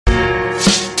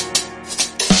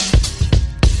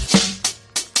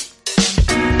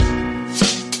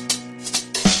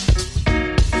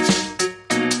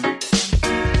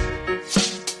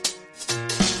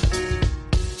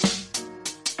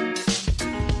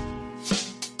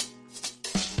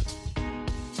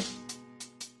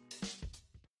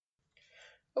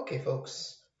Okay,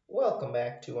 folks, welcome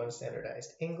back to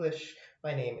Unstandardized English.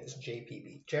 My name is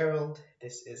JPB Gerald.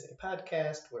 This is a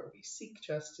podcast where we seek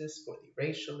justice for the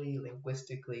racially,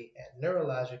 linguistically, and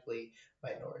neurologically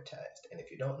minoritized. And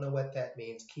if you don't know what that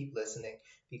means, keep listening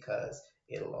because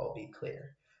it'll all be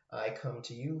clear. I come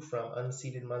to you from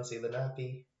unceded Munsee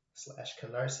Lenape /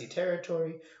 Canarsie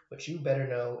territory, which you better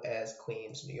know as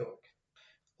Queens, New York.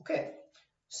 Okay,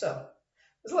 so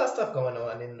there's a lot of stuff going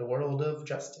on in the world of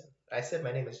Justin. I said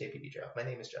my name is JPB Gerald. My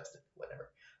name is Justin.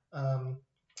 Whatever. Um,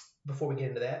 Before we get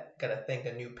into that, gotta thank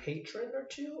a new patron or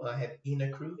two. I have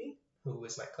Ina Kruvy, who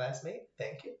is my classmate.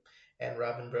 Thank you, and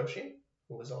Robin Broshi,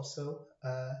 who is also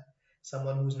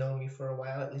someone who's known me for a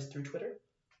while, at least through Twitter.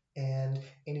 And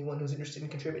anyone who's interested in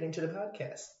contributing to the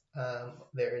podcast,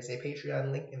 there is a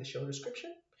Patreon link in the show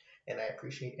description, and I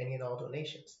appreciate any and all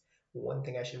donations. One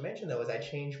thing I should mention though is I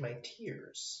changed my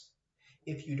tiers.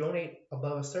 If you donate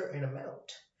above a certain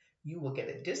amount, you will get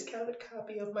a discounted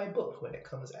copy of my book when it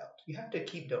comes out. You have to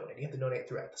keep donating. You have to donate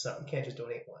throughout the summer. You can't just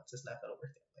donate once. It's not going to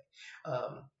work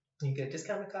that way. You get a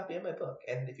discounted copy of my book.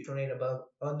 And if you donate above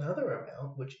another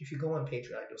amount, which if you go on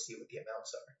Patreon, you'll see what the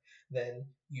amounts are, then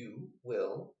you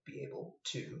will be able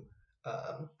to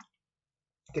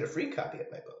get a free copy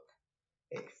of my book.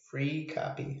 A free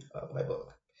copy of my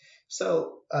book.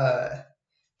 So,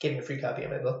 getting a free copy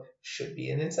of my book should be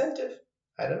an incentive.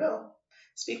 I don't know.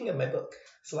 Speaking of my book,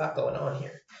 there's a lot going on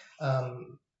here.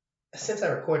 Since I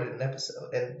recorded an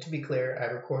episode, and to be clear,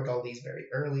 I record all these very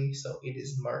early, so it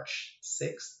is March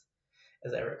 6th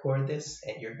as I record this,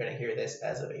 and you're going to hear this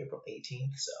as of April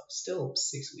 18th, so still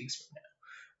 6 weeks from now.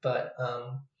 But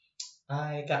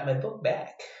I got my book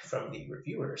back from the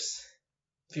reviewers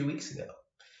a few weeks ago,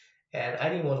 and I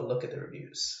didn't want to look at the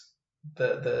reviews.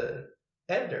 The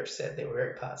editor said they were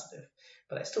very positive,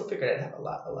 but I still figured I'd have a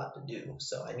lot to do.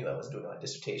 So I knew I was doing my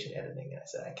dissertation editing, and I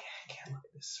said I can't look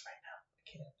at this right now. I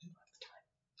can't do it.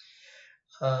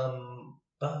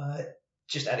 But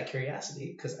just out of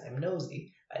curiosity, because I'm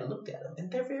nosy, I looked at them, and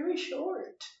they're very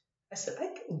short. I said I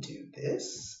can do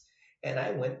this, and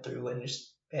I went through and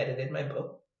just edited my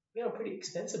book, pretty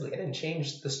extensively. I didn't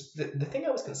change this. The thing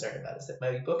I was concerned about is that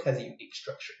my book has a unique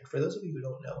structure. And for those of you who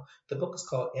don't know, the book is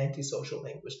called Antisocial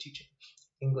Language Teaching: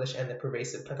 English and the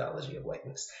Pervasive Pathology of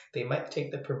Whiteness. They might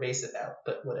take the pervasive out,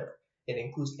 but whatever. It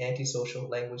includes antisocial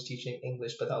language teaching,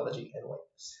 English, pathology, and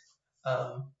whiteness.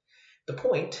 The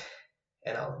point,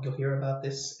 and you'll hear about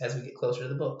this as we get closer to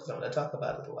the book, because I'm going to talk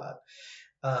about it a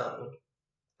lot,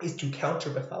 is to counter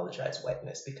pathologize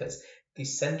whiteness, because the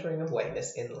centering of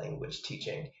whiteness in language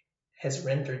teaching has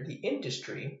rendered the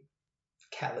industry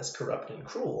callous, corrupt, and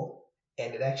cruel,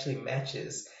 and it actually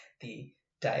matches the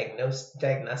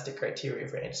diagnostic criteria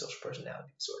for antisocial personality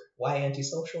disorder. Why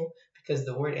antisocial? Because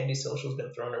the word antisocial has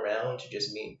been thrown around to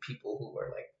just mean people who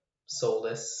are like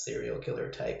soulless serial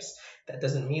killer types. That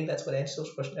doesn't mean that's what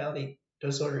antisocial personality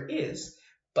disorder is,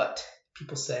 but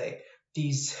people say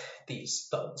these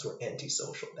thugs were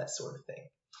antisocial, that sort of thing.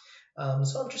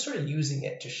 So I'm just sort of using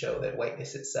it to show that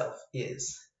whiteness itself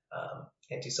is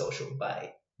antisocial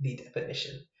by the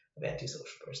definition of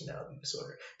antisocial personality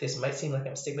disorder. This might seem like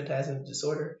I'm stigmatizing the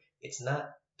disorder. It's not.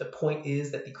 The point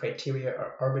is that the criteria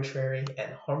are arbitrary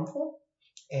and harmful,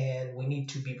 and we need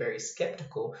to be very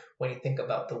skeptical when you think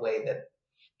about the way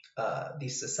that the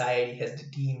society has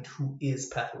deemed who is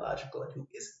pathological and who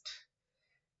isn't.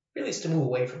 Really, it's to move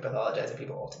away from pathologizing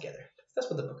people altogether. That's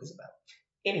what the book is about.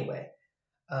 Anyway,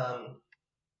 I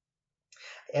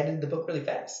edited the book really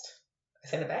fast. I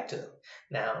sent it back to them.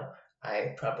 Now,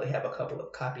 I probably have a couple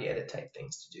of copy edit type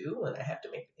things to do, and I have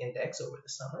to make the index over the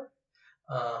summer.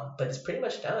 But it's pretty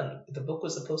much done. The book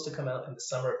was supposed to come out in the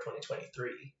summer of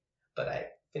 2023, but I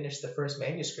finished the first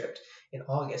manuscript in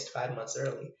August, 5 months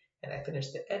early, and I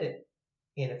finished the edit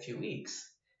in a few weeks.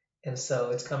 And so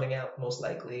it's coming out most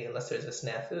likely, unless there's a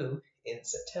snafu, in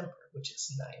September, which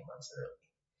is 9 months early.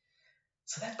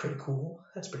 So that's pretty cool.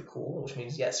 Which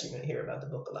means, yes, you're going to hear about the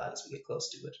book a lot as we get close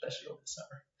to it, especially over the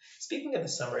summer. Speaking of the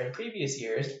summer, in previous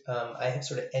years, I had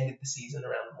sort of ended the season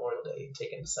around Memorial Day and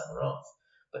taken the summer off.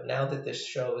 But now that this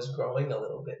show is growing a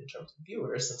little bit in terms of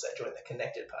viewers, since I joined the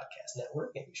Connected Podcast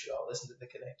Network, and you should all listen to the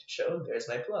Connected show, there's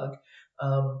my plug,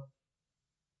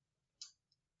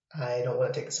 I don't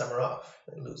want to take the summer off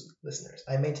and lose listeners.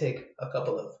 I may take a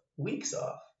couple of weeks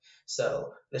off.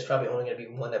 So there's probably only going to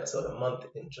be one episode a month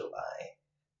in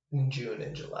June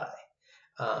and July.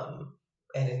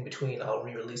 And in between, I'll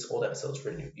re-release old episodes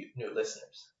for new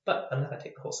listeners. But I'm not going to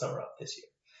take the whole summer off this year.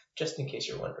 Just in case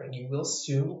you're wondering, you will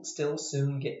still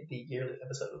soon get the yearly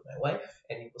episode with my wife,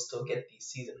 and you will still get the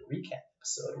season recap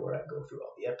episode where I go through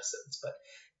all the episodes. But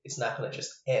it's not going to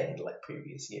just end like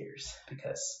previous years,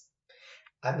 because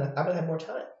I'm gonna have more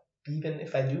time. Even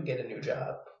if I do get a new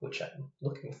job, which I'm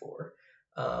looking for,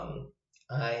 I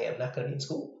am not gonna be in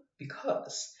school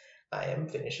because I am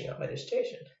finishing up my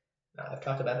dissertation. Now, I've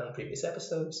talked about it on previous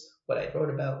episodes, what I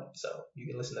wrote about, so you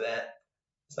can listen to that.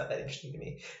 It's not that interesting to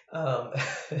me.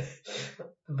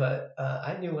 But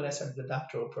I knew when I started the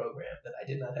doctoral program that I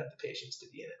did not have the patience to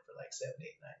be in it for like 7,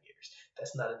 8, 9 years.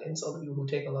 That's not an insult to people who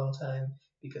take a long time,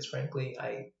 because frankly,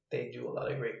 they do a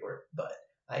lot of great work. But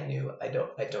I knew I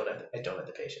don't have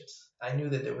the patience. I knew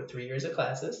that there were 3 years of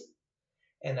classes,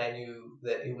 and I knew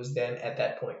that it was then at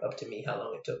that point up to me how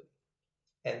long it took.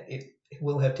 And it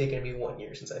will have taken me 1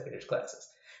 year since I finished classes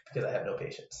because I have no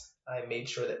patience. I made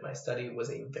sure that my study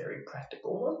was a very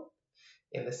practical one,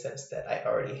 in the sense that I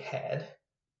already had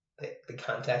the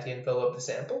contact info of the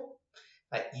sample.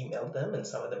 I emailed them, and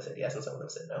some of them said yes, and some of them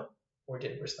said no, or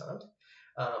didn't respond.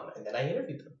 And then I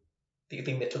interviewed them. The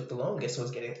thing that took the longest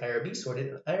was getting IRB sorted,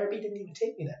 and IRB didn't even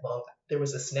take me that long. There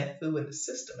was a snafu in the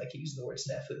system. I keep using the word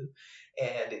snafu,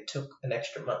 and it took an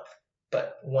extra month.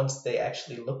 But once they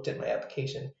actually looked at my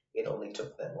application, it only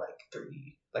took them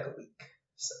like a week.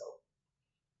 So,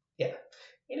 yeah.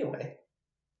 Anyway,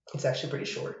 it's actually pretty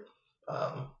short.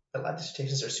 A lot of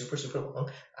dissertations are super, super long.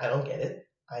 I don't get it.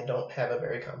 I don't have a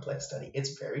very complex study.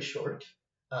 It's very short.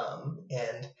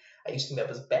 And I used to think that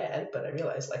was bad, but I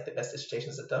realized like the best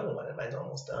dissertations I've done one, and mine's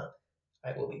almost done.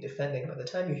 I will be defending. By the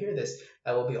time you hear this,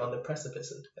 I will be on the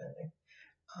precipice of defending.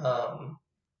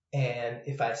 And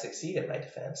if I succeed at my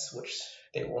defense, which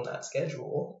they will not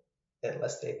schedule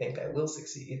unless they think I will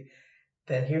succeed,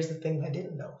 then here's the thing I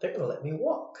didn't know. They're going to let me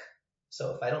walk.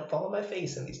 So if I don't fall on my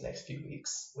face in these next few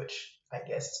weeks, which I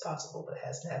guess is possible, but it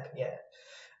hasn't happened yet,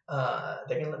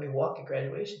 they're going to let me walk at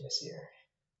graduation this year.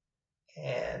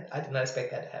 And I did not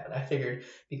expect that to happen. I figured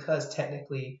because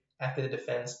technically after the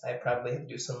defense, I probably have to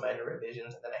do some minor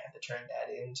revisions, and then I have to turn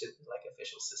that into like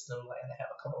official system, and I have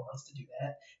a couple months to do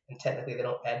that. And technically they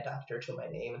don't add doctor to my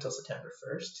name until September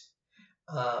 1st.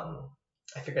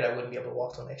 I figured I wouldn't be able to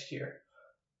walk till next year,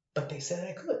 but they said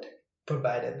I could,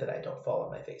 provided that I don't fall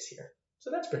on my face here.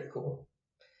 So that's pretty cool.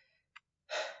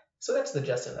 So that's the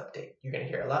Justin update. You're going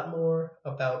to hear a lot more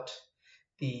about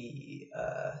the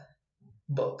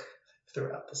book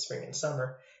throughout the spring and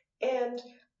summer, and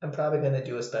I'm probably going to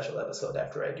do a special episode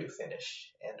after I do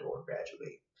finish and or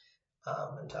graduate,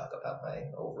 and talk about my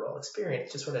overall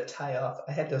experience, just sort of tie off.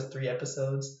 I had those 3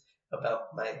 episodes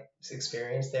about my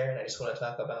experience there, and I just want to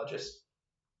talk about just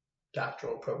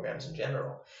doctoral programs in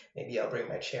general. Maybe I'll bring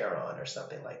my chair on or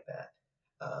something like that.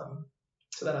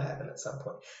 So that'll happen at some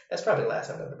point. That's probably the last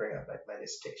time I'm going to bring up my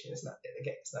dissertation. It's not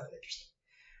that interesting.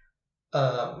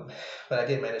 But I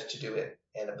did manage to do it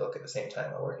and a book at the same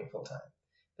time while working full time.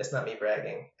 That's not me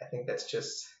bragging. I think that's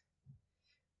just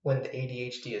when the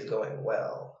ADHD is going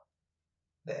well,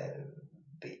 then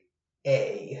the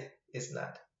A is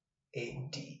not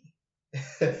AD.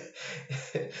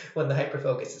 When the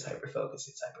hyperfocus is hyperfocus,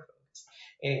 it's hyperfocus.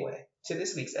 Anyway, to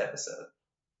this week's episode,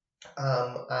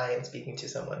 I am speaking to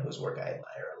someone whose work I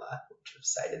admire a lot, which I've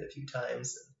cited a few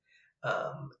times.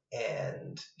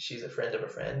 And she's a friend of a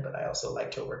friend, but I also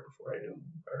liked her work before I knew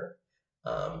her.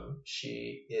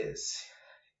 She is,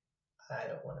 I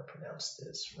don't want to pronounce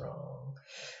this wrong.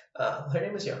 Her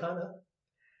name is Johanna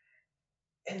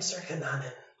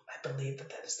Ensarkananen. I believe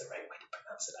that is the right way to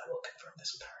pronounce it. I will confirm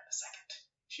this with her in a second.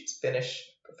 She's Finnish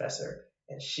professor,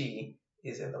 and she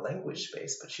is in the language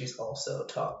space, but she's also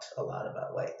talked a lot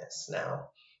about whiteness. Now,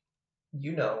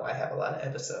 you know, I have a lot of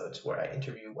episodes where I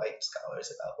interview white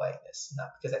scholars about whiteness, not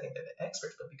because I think they're the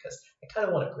experts, but because I kind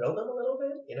of want to grill them a little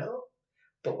bit, you know?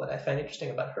 But what I find interesting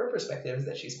about her perspective is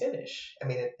that she's Finnish. I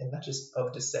mean, and not just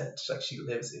of descent, like she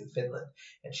lives in Finland,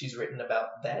 and she's written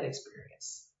about that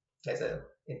experience as an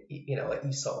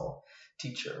ESOL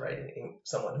teacher, right?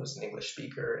 Someone who's an English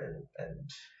speaker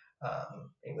and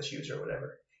English user or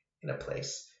whatever, in a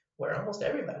place where almost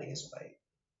everybody is white.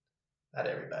 Not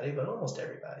everybody, but almost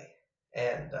everybody.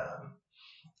 And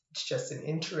it's just an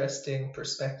interesting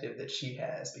perspective that she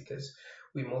has, because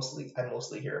I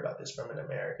mostly hear about this from an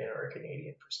American or a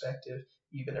Canadian perspective,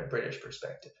 even a British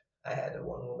perspective. I had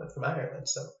one woman from Ireland,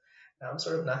 so now I'm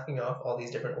sort of knocking off all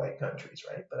these different white countries,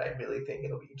 right? But I really think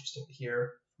it'll be interesting to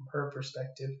hear from her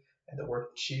perspective and the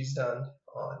work that she's done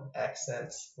on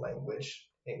accents, language,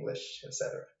 English,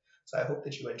 etc. So I hope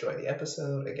that you enjoy the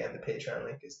episode. Again, the Patreon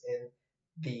link is in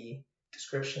the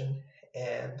description,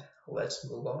 and let's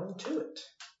move on to it.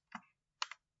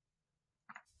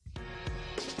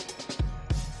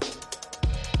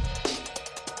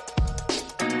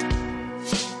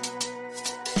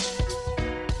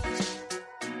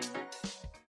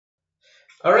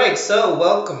 All right, so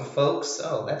welcome, folks.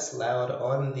 Oh, that's loud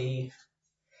on the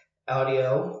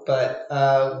audio, but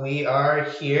we are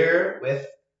here with,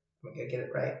 I'm going to get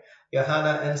it right,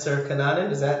 Johanna Enser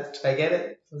Kananen. Is that, did I get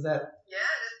it? Was that? Yeah,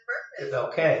 that's perfect.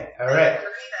 Okay, all right.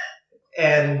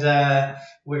 And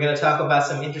we're going to talk about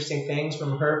some interesting things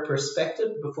from her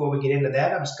perspective. Before we get into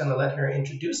that, I'm just going to let her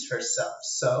introduce herself.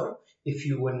 So, if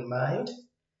you wouldn't mind.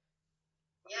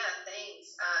 Yeah,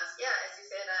 thanks. Yeah, as you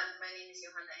said, my name is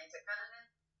Johanna Enter-Kananen.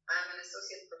 I'm an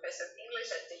associate professor of English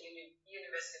at the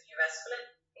University of Jyväskylä,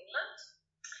 Finland.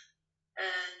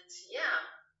 And yeah,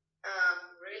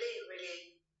 really,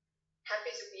 really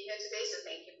happy to be here today. So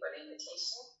thank you for the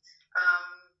invitation.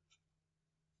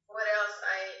 What else?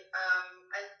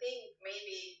 I think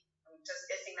maybe I'm just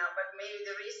guessing now, but maybe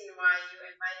the reason why you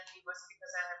invited me was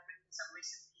because I have written some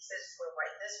recent pieces where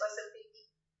whiteness was a big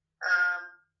um,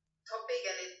 topic,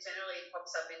 and it generally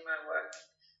pops up in my work.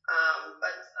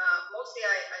 But mostly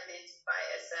I identify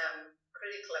as a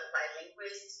critical applied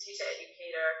linguist, teacher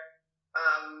educator.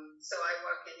 So I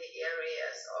work in the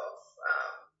areas of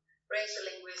racial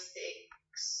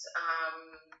linguistics,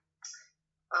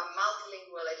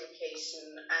 multilingual education,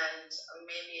 and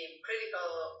maybe critical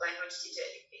language teacher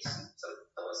education. So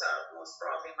those are most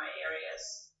broadly my areas.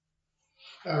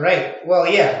 All right. Well,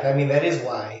 yeah. I mean, that is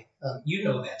why. You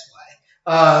know that's why.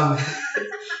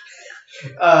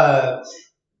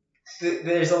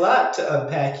 There's a lot to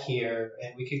unpack here,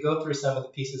 and we could go through some of the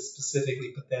pieces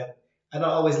specifically, but then I don't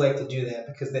always like to do that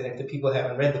because then if the people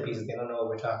haven't read the pieces, they don't know what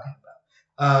we're talking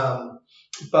about.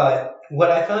 But what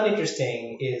I found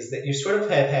interesting is that you sort of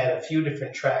have had a few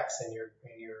different tracks in your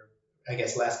I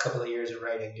guess last couple of years of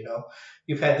writing.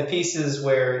 You've had the pieces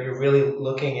where you're really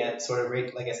looking at sort of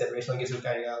like I said, racial linguistic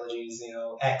ideologies,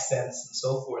 accents and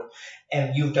so forth,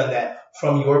 and you've done that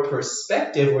from your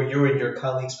perspective, or you're in your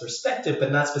colleague's perspective,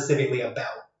 but not specifically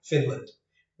about Finland,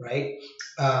 right?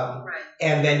 Right.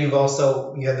 And then you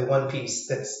have the one piece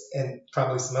that's, and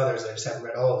probably some others, I just haven't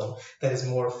read all of them, that is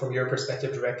more from your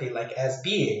perspective directly, like as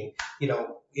being,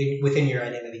 within your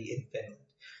identity in Finland.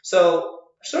 So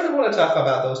I sort of want to talk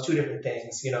about those two different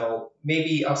things.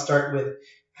 Maybe I'll start with,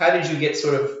 how did you get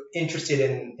sort of interested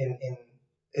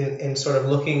in sort of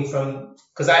looking from,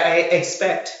 because I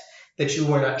expect that you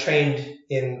were not trained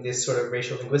in this sort of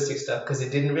racial linguistic stuff because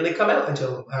it didn't really come out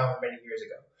until however many years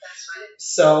ago. That's right.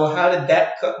 So how did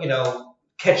that,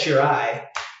 catch your eye?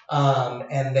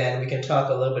 And then we can talk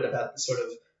a little bit about the sort of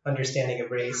understanding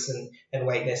of race and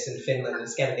whiteness in Finland and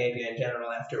Scandinavia in general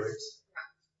afterwards.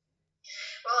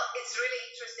 Well, it's really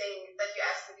interesting that you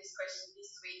asked me this question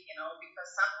this week, because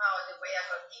somehow the way I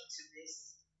got into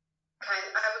this,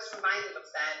 I was reminded of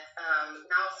that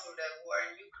now through the war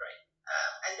in Ukraine.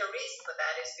 And the reason for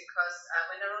that is because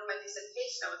when I wrote my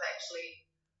dissertation, I was actually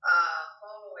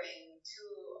following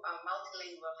two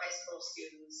multilingual high school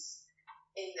students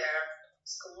in their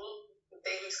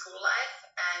daily school life,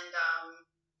 and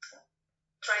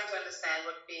trying to understand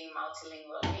what being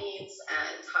multilingual means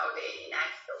and how they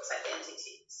enact those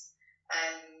identities.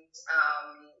 And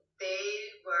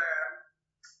they were,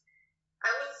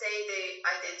 I would say, they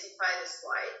identified as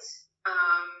white.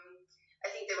 I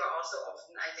think they were also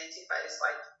often identified as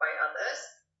white by others,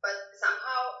 but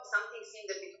somehow something seemed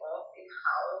a bit off in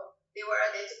how they were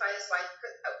identified as white.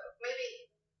 Maybe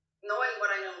knowing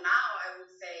what I know now, I would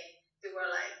say they were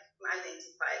like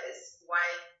identified as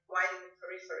white in the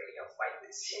periphery of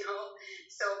whiteness,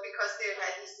 So because they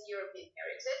had Eastern European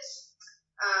heritage,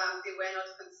 they were not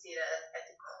considered at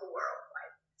the core of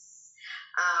whiteness.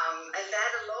 And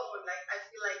that alone, I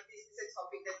feel like this is a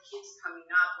topic that keeps coming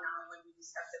up now when we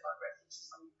discuss about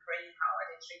refugees from Ukraine, how are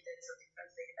they treated so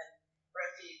differently than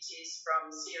refugees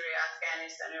from Syria,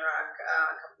 Afghanistan, Iraq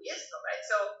a couple years ago, right?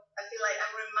 So I feel like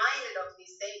I'm reminded of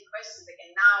these same questions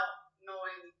again now,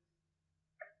 knowing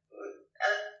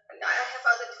I have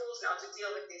other tools now to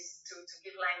deal with this, to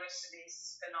give language to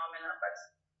these phenomena, but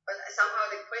somehow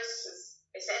the questions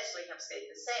essentially have stayed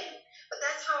the same. But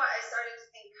that's how I started to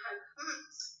think,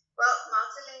 well,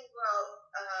 multilingual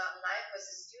life as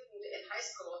a student in high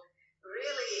school,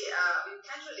 really, you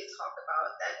can't really talk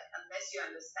about that unless you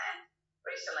understand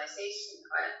racialization.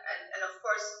 And of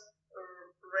course,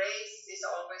 race is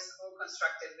always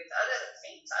co-constructed with other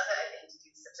things, other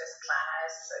identities such as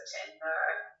class, gender,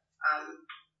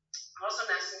 also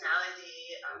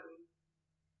nationality.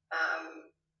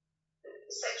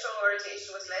 Sexual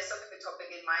orientation was less of a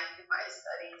topic in my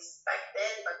studies back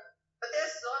then, but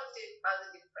there's a lot of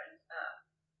other different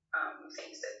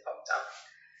things that popped up.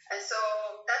 And so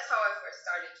that's how I first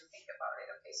started to think about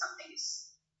it. Okay, something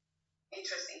is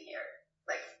interesting here.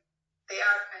 Like, they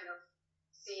are kind of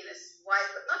seen as white,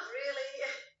 but not really.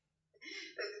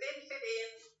 They didn't fit in.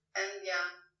 And yeah,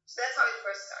 so that's how it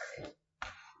first started.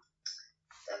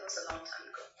 That was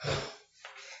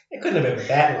couldn't have been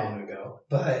that long ago,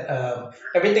 but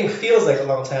everything feels like a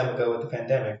long time ago with the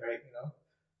pandemic, right? You know,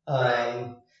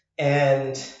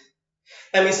 and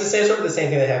I mean, it's the same sort of the same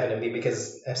thing that happened to me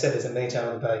because I've said this a million times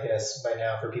on the podcast by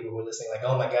now for people who are listening, like,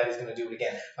 oh my God, he's going to do it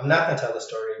again. I'm not going to tell the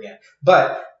story again.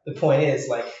 But the point is,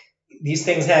 like, these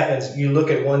things happen. You look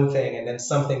at one thing and then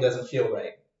something doesn't feel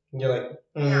right. And you're like,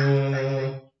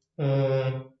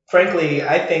 Frankly,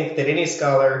 I think that any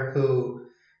scholar who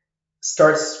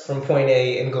starts from point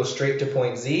A and goes straight to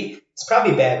point Z, it's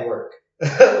probably bad work.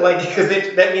 Like, because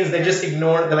that means they just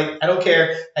ignore, they're like, I don't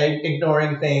care, I'm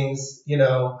ignoring things, you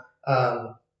know,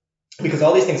 because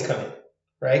all these things come in,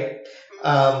 right?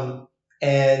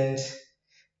 And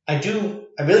I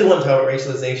really want to talk about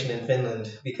racialization in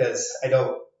Finland because I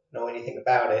don't know anything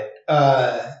about it.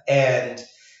 And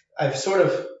I've sort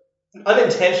of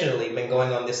unintentionally been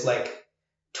going on this like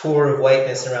tour of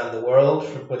whiteness around the world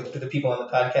for the people on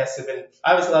the podcast have been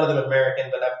obviously a lot of them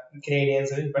American, but I've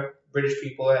Canadians and British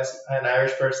people as an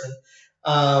Irish person.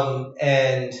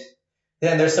 And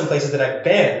then there's some places that I've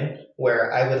been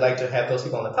where I would like to have those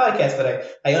people on the podcast, but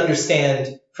I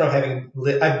understand from having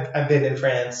I've been in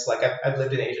France, like I've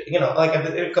lived in Asia, you know, like I've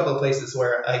been in a couple of places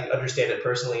where I understand it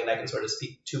personally and I can sort of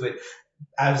speak to it,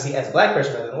 obviously as a black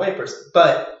person rather than a white person.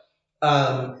 But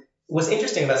what's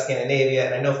interesting about Scandinavia,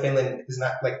 and I know Finland is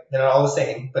not like they're not all the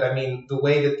same, but I mean the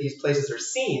way that these places are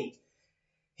seen,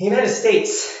 the United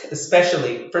States,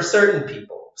 especially for certain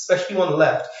people, especially people on the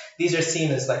left, these are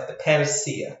seen as like the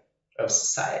panacea of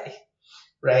society,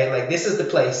 right? Like this is the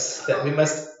place that we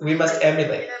must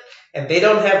emulate, and they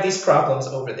don't have these problems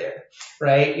over there,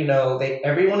 right? You know,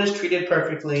 everyone is treated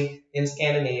perfectly in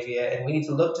Scandinavia, and we need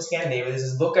to look to Scandinavia. There's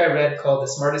this book I read called The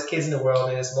Smartest Kids in the World,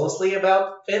 and it's mostly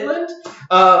about Finland.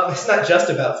 It's not just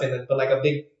about Finland, but like a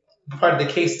big part of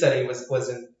the case study was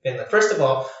in Finland. First of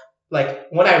all, like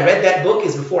when I read that book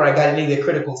is before I got any of the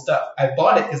critical stuff. I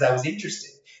bought it because I was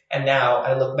interested. And now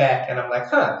I look back and I'm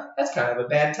like, that's kind of a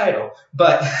bad title.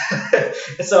 But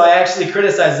so I actually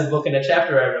criticized the book in a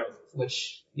chapter I wrote,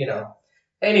 which, you know,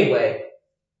 anyway.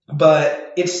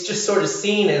 But it's just sort of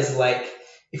seen as like,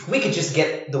 if we could just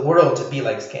get the world to be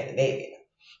like Scandinavia,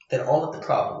 then all of the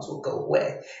problems will go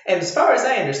away. And as far as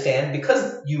I understand,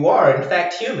 because you are in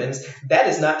fact humans, that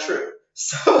is not true.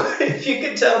 So if you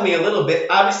could tell me a little bit,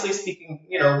 obviously speaking,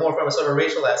 you know, more from a sort of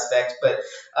racial aspect, but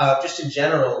just in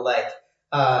general, like,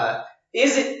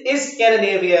 is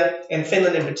Scandinavia and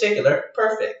Finland in particular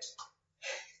perfect?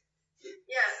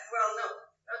 Yeah, well, no,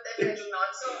 definitely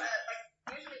not. So,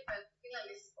 usually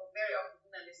Finland is, or very often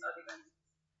Finland is not even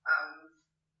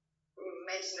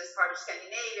mentioned as part of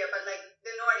Scandinavia, but like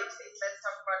the Nordic states. Let's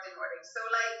talk about the Nordics.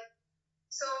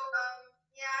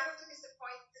 Yeah, I have to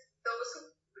disappoint those who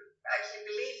actually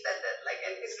believe that like,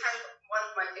 and it's kind of one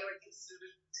of my favorite things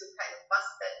to kind of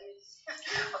bust that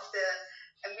myth of the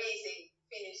amazing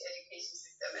Finnish education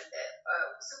system and the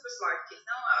super smart kids.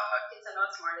 No, our kids are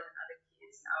not smarter than other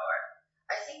kids.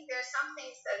 I think there are some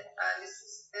things that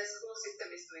the school system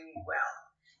is doing well,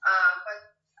 but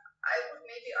I would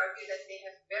maybe argue that they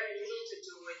have very little to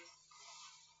do with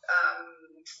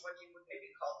what you would maybe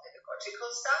call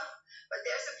pedagogical stuff. But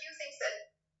there's a few things that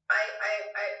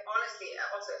I honestly,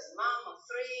 also as a mom of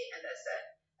three and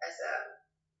as a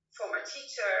former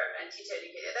teacher and teacher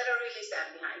educator, that I really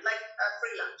stand behind, like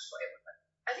free lunch for everybody.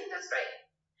 I think that's great.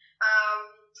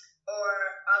 Or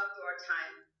outdoor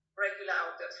time, regular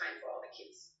outdoor time for all the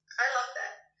kids. I love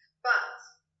that. But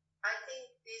I think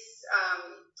this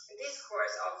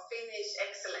discourse of Finnish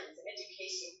excellence in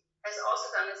education has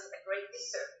also done us a great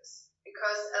disservice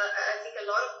because I think a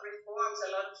lot of reforms,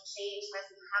 a lot of change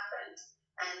hasn't happened,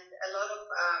 and a lot of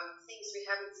things we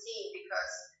haven't seen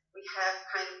because we have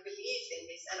kind of believed in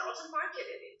this and also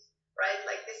marketed it, right?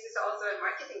 Like this is also a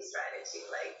marketing strategy,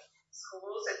 like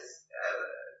schools and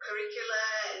curricula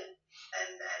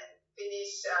and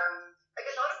Finnish, like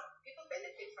a lot of people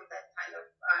benefit from that kind of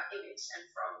image and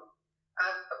from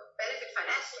benefit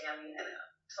financially, I mean, and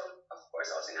of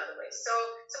course also in other ways. So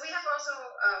we have also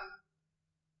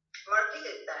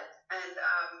marketed that and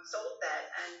sold that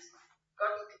and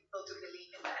gotten people to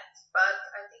believe in that. But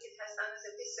I think it has done us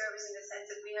a disservice in the sense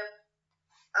that we have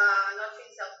not been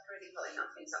self-critical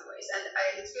enough in some ways. And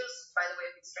it feels, by the way,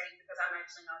 a bit strange because I'm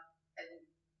actually not a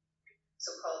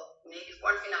so-called native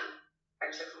born Finn. I'm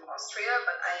actually from Austria,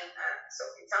 but so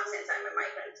in some sense I'm a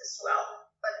migrant as well.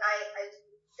 But I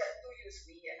do use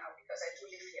we here now because I do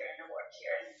live here and I work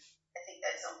here, and I think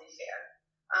that's only fair.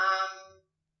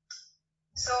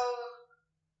 So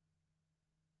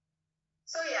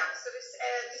this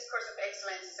discourse of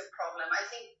excellence is a problem. I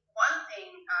think one thing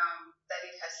that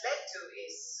it has led to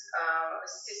is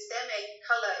systemic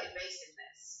color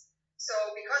evasiveness.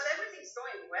 So because everything's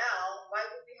going well, why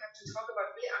would we have to talk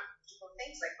about really uncomfortable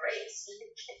things like race?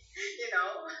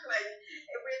 Like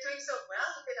if we're doing so well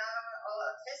to get out of all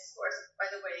our test scores. By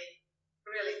the way,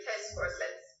 really test scores,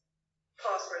 let's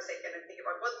pause for a second and think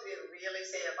about what do we really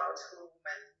say about whom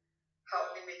and how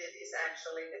limited is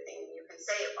actually the thing you can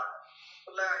say about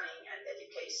learning and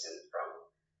education from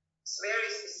very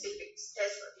specific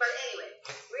test scores. But anyway,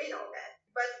 we know that.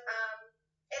 But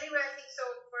anyway, I think so,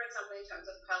 for example, in terms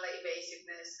of color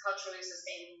evasiveness, culturally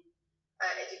sustaining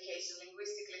education,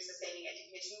 linguistically sustaining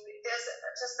education, there's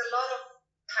just a lot of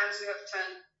times we have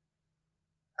turned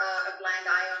a blind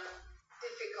eye on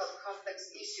difficult, complex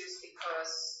issues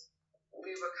because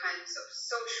we were kind of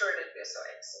so sure that we're so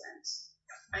excellent.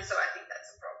 And so I think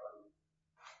that's a problem.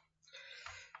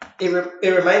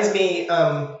 It reminds me,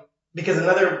 because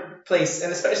another place,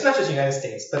 and it's not just the United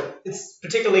States, but it's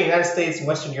particularly United States and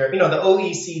Western Europe, the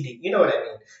OECD, you know what I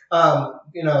mean?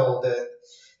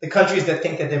 The countries that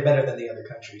think that they're better than the other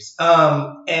countries.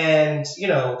 And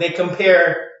they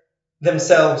compare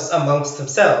themselves amongst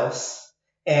themselves,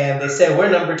 and they say we're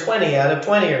number 20 out of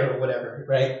 20 or whatever,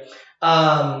 right?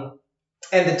 And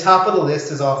the top of the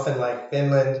list is often like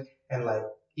Finland and like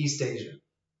East Asia,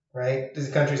 right? These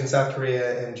countries in South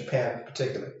Korea and Japan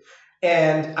particularly.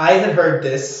 And I had heard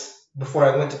this before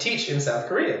I went to teach in South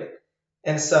Korea.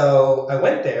 And so I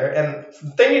went there, and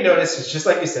the thing you notice is just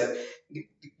like you said,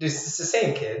 it's the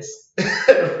same kids,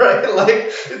 right?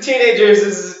 Like the teenagers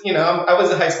is, I was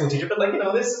a high school teacher, but like,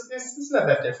 this is not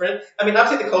that different. I mean,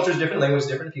 obviously the culture is different, language is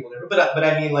different, people are different, but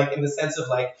I mean like in the sense of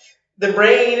like the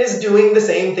brain is doing the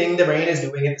same thing the brain is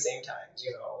doing at the same times,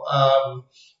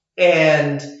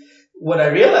 and what I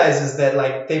realize is that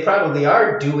like they probably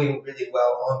are doing really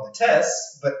well on the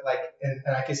tests, but like, and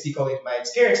I can speak only to my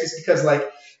experiences because like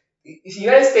the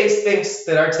United States thinks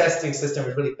that our testing system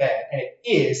is really bad, and it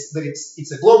is, but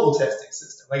it's a global testing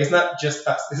system. Like it's not just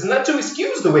us. This is not to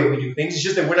excuse the way we do things. It's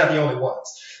just that we're not the only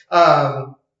ones.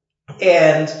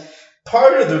 And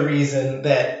part of the reason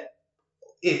that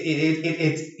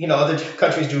other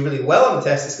countries do really well on the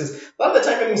test is because a lot of the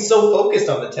time you're so focused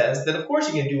on the test that of course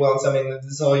you can do well on something that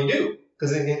that's all you do.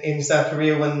 Because in South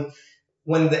Korea,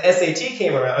 when the SAT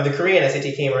came around, or the Korean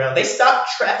SAT came around, they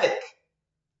stopped traffic.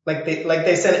 Like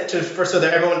they sent it so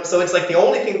that everyone, so it's like the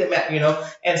only thing that matters,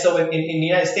 And so in the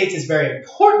United States it's very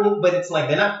important, but it's like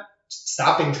they're not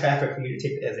stopping traffic for you to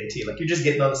take the SAT. Like you're just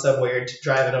getting on the subway or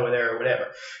driving over there or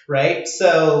whatever, right?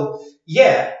 So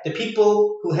yeah, the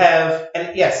people who have,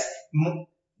 and yes,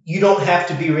 you don't have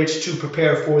to be rich to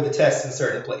prepare for the test in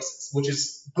certain places, which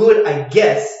is good, I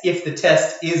guess, if the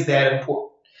test is that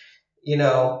important,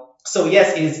 So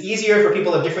yes, it is easier for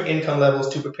people of different income levels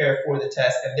to prepare for the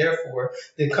test, and therefore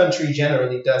the country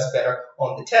generally does better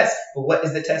on the test. But what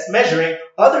is the test measuring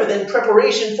other than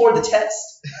preparation for the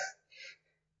test?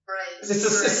 Right.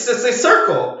 It's a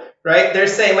circle, right? They're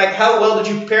saying like, how well did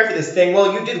you prepare for this thing?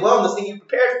 Well, you did well on this thing you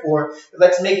prepared for.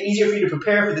 Let's make it easier for you to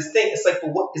prepare for this thing. It's like,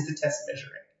 well, what is the test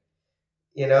measuring?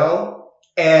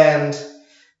 And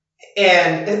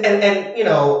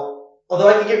although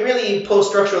I could get really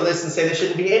post-structuralist and say there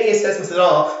shouldn't be any assessments at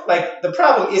all, like the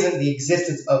problem isn't the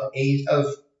existence of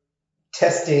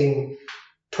testing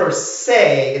per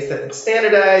se. It's that it's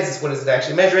standardized. It's what is it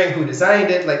actually measuring? Who designed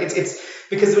it? Like it's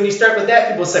because when you start with that,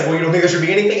 people say, well, you don't think there should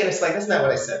be anything, and it's like that's not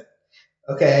what I said.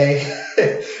 Okay,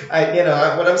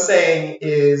 what I'm saying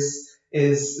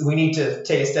is we need to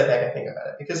take a step back and think about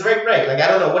it because right. Like I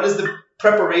don't know what is the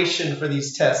preparation for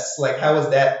these tests, like how is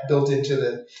that built into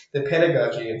the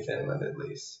pedagogy in Finland at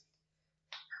least?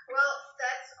 Well,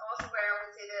 that's also where I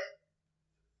would say that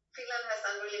Finland has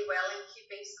done really well in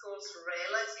keeping schools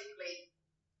relatively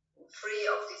free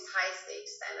of these high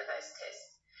stakes standardized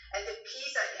tests. And the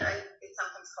PISA, it's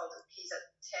sometimes called the PISA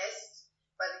test,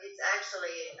 but it's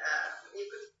actually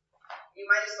you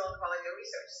might as well call it a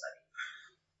research study,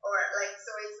 or like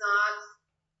so it's not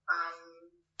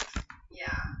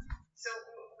So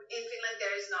in Finland,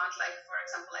 there is not like, for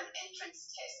example, an entrance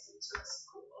test into a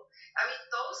school. I mean,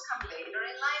 those come later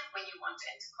in life when you want to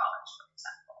enter college, for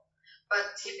example.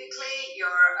 But typically,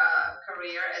 your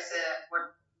career as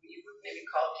what you would maybe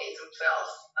call K through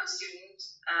 12 student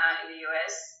in the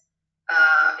US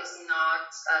is not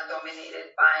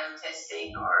dominated by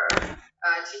testing or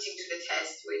teaching to the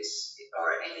test,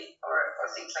 or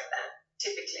things like that.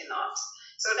 Typically not.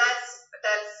 So that's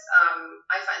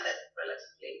I find that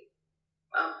relatively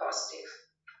positive.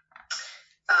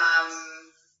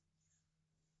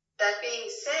 That being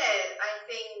said, I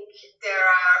think there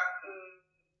are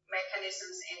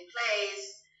mechanisms in place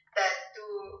that do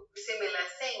similar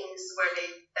things where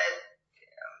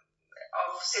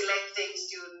of selecting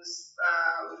students,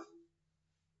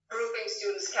 grouping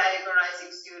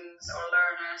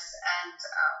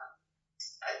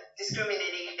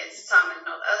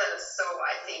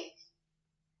I think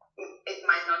it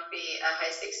might not be a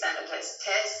high stake standardized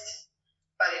test,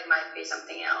 but it might be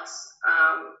something else.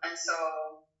 And so,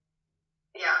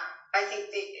 yeah, I think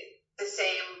the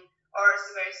same or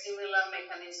very similar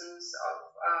mechanisms of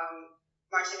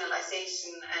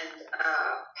marginalization and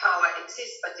power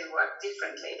exist, but they work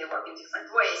differently. They work in different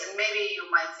ways. And maybe you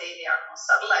might say they are more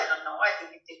subtle. I don't know. I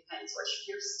think it depends what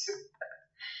you're used to.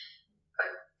 But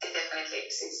they definitely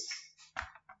exist.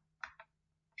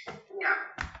 Yeah.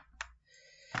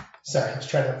 Sorry, I was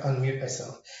trying to unmute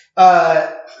myself.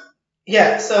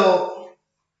 Yeah, so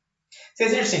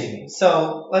it's interesting to me.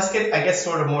 So let's get, I guess,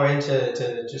 sort of more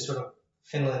into just sort of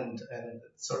Finland and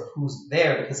sort of who's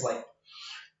there, because like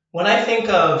when I think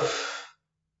of,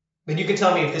 and you can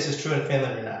tell me if this is true in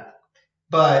Finland or not,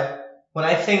 but when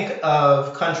I think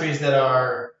of countries that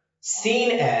are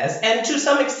seen as, and to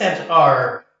some extent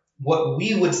are, what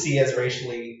we would see as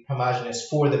racially homogenous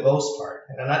for the most part,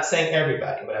 and I'm not saying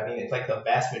everybody, but I mean it's like the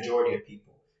vast majority of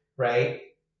people, right?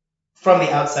 From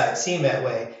the outside seen that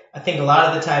way, I think a lot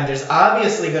of the time there's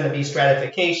obviously going to be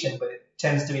stratification, but it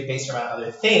tends to be based around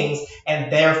other things,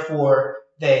 and therefore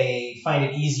they find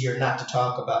it easier not to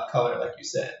talk about color, like you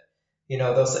said. You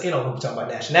know, those, you know, we can talk about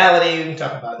nationality, we can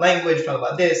talk about language, talk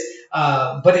about this,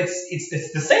 but it's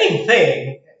the same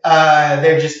thing.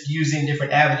 They're just using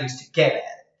different avenues to get at it.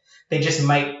 They just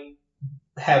might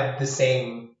have the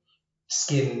same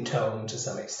skin tone to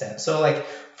some extent. So like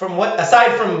from what,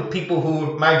 aside from people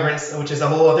who are migrants, which is a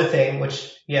whole other thing,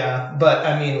 which yeah, but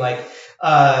I mean like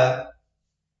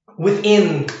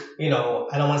within, you know,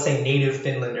 I don't want to say native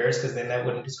Finlanders because then that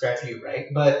wouldn't describe you, right?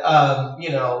 But you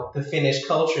know, the Finnish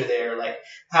culture there, like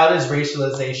how does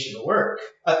racialization work?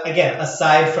 Again,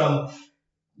 aside from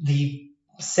the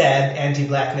sad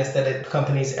anti-blackness that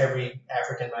accompanies every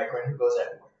African migrant who goes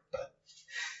everywhere.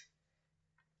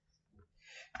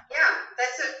 Yeah,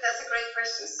 that's a great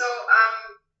question. So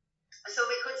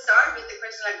we could start with the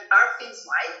question like, are Finns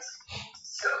white?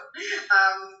 So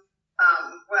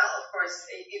well, of course,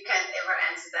 you can't ever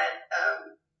answer that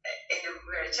in a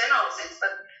very general sense,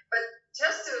 but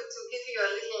just to give you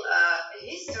a little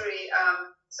history,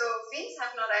 so Finns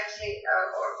have not actually,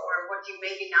 or what you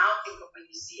maybe now think of when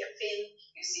you see a Finn,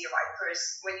 you see a white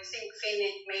person. When you think Finn,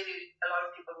 maybe a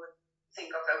lot of people would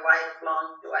think of a white,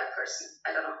 blonde, blue-eyed person.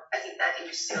 I don't know. I think that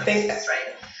image still exists,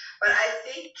 right? But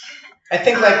I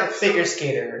think like figure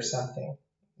skater or something.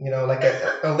 You know, like an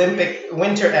Olympic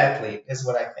winter athlete is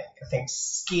what I think. I think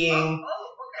skiing.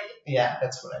 Oh, okay. Yeah,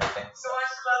 that's what I think. So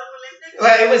watch a lot of Olympics?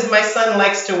 Well, it was, my son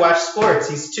likes to watch sports.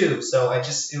 He's 2, so I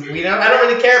don't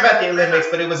really care about the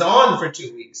Olympics, but it was on for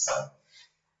 2 weeks. So.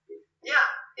 Yeah,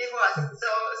 it was. So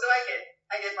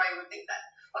I get why you would think that.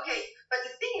 Okay, but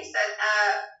the thing is that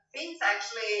Finns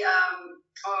actually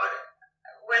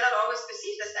were not always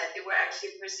perceived as that. They were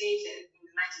actually perceived in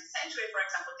the 19th century, for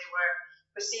example, they were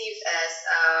perceived as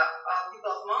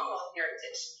people of Mongol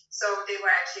heritage. So they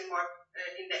were actually more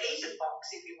in the Asian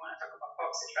box, if you want to talk about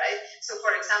boxes, right? So,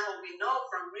 for example, we know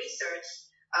from research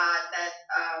that,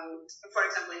 for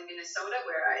example, in Minnesota,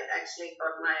 where I actually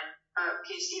got my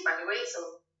PhD, by the way,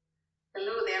 so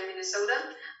hello there,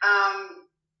 Minnesota,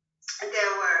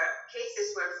 there were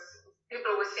cases where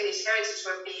people with Finnish heritage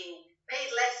were being paid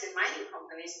less in mining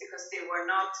companies because they were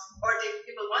not, or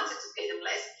people wanted to pay them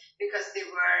less because they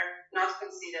were not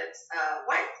considered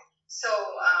white. So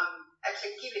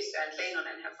actually Kivistö and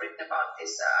Leinonen have written about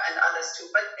this and others too.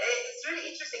 But it's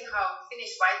really interesting how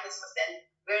Finnish whiteness was then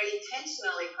very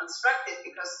intentionally constructed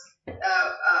because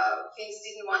Finns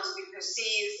didn't want to be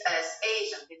perceived as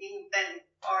Asian. They didn't then,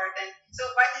 so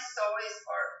whiteness is always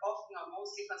or often or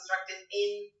mostly constructed in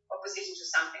opposition to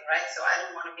something, right? So I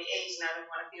don't want to be Asian, I don't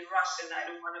want to be Russian, I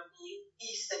don't want to be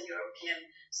Eastern European.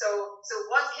 So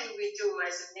what can we do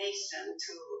as a nation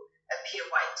to appear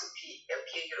white, to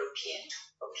appear European, to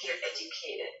appear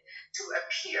educated, to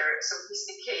appear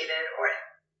sophisticated, or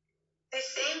the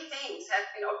same things have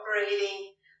been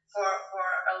operating for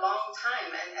a long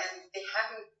time, and they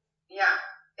haven't,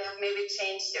 they have maybe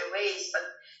changed their ways, but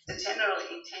the general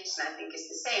intention, I think, is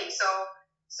the same.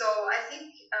 So I think,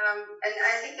 and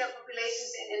I think there are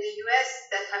populations in the US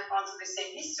that have gone through the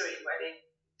same history where they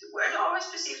weren't always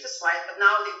perceived as white, but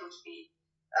now they would be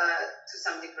to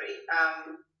some degree.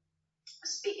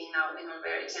 Speaking now in a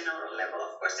very general level,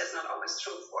 of course, that's not always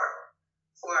true for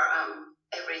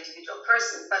every individual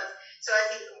person. But so I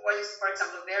think what is, for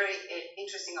example, very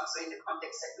interesting also in the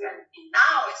context that we are in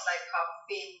now, it's like how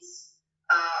Finns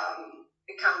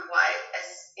become white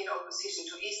as in opposition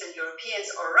to Eastern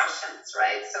Europeans or Russians,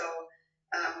 right? So,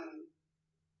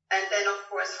 and then of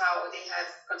course how they have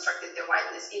constructed their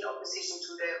whiteness in opposition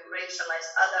to the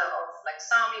racialized other of like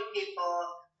Sami people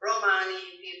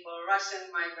Romani people, Russian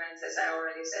migrants, as I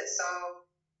already said. So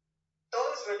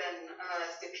those were then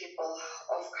the people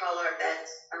of color that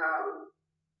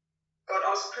got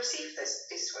also perceived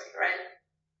this way, right?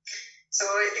 So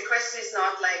the question is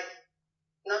not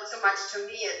so much to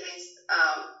me at least,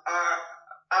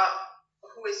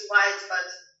 who is white, but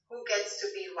who gets to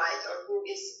be white, or who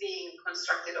is being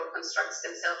constructed or constructs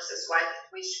themselves as white, at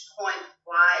which point,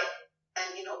 why,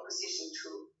 and in opposition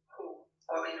to who,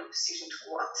 or in opposition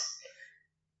to what.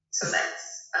 So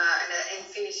that's, and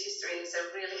Finnish history is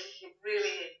a really,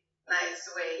 really nice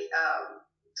way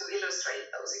to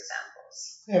illustrate those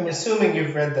examples. I'm assuming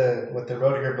you've read the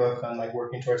Roediger book on like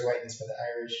working towards whiteness for the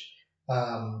Irish.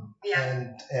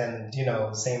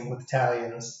 And same with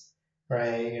Italians,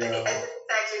 right?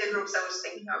 Exactly the groups I was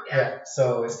thinking of. Yeah.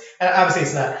 So and obviously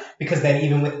it's not, because then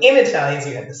even within Italians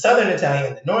you have the Southern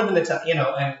Italian, the Northern Italian,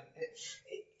 and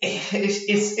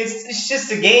it's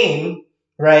just a game,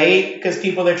 right? Because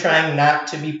people are trying not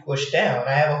to be pushed down.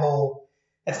 I have a whole.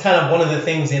 That's kind of one of the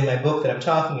things in my book that I'm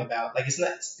talking about. Like it's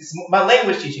my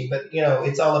language teaching, but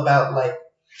it's all about like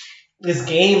this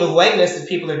game of whiteness that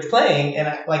people are playing, and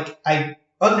I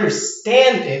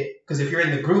understand it, because if you're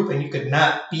in the group and you could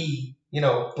not be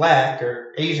black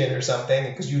or Asian or something,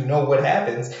 because what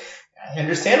happens, I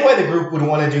understand why the group would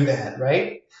want to do that,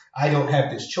 right? I don't have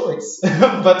this choice,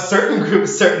 but certain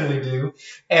groups certainly do,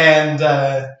 and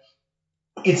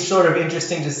it's sort of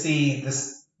interesting to see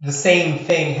the same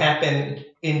thing happen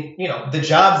in the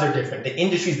jobs are different, the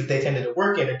industries that they tended to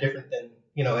work in are different than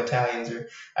Italians or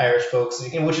Irish folks,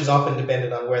 which is often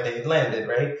dependent on where they had landed,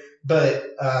 right?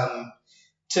 But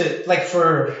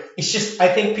it's just, I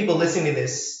think people listening to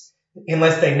this,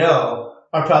 unless they know,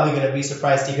 are probably going to be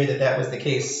surprised to hear that was the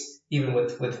case, even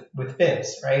with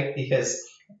Finns, right? Because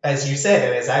as you said,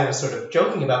 and as I was sort of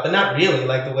joking about, but not really,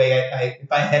 like the way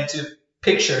if I had to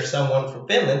picture someone from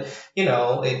Finland,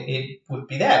 it would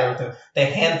be that, or the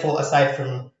handful aside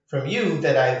from you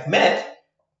that I've met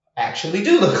actually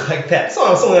do look like that.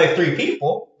 So it's only like 3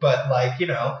 people, but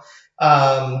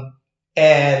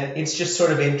and it's just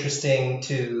sort of interesting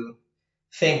to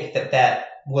think that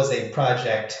was a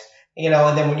project, and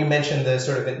then when you mentioned the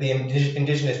sort of the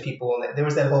indigenous people, and there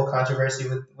was that whole controversy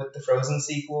with the Frozen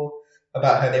sequel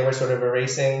about how they were sort of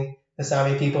erasing the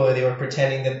Sami people, or they were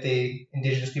pretending that the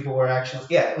indigenous people were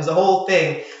actually, it was a whole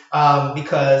thing,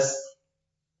 because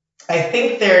I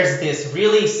think there's this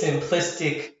really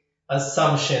simplistic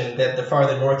assumption that the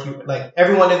farther north like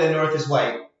everyone in the north is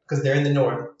white because they're in the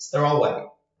north, so they're all white,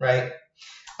 right?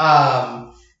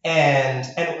 And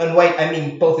white, I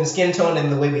mean both in skin tone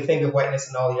and the way we think of whiteness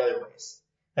in all the other ways.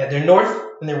 Right? They're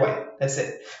north and they're white. That's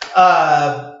it.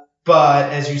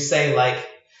 But as you say, like,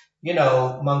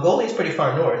 Mongolia is pretty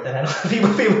far north, and I don't,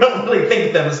 people don't really think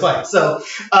of them as white. So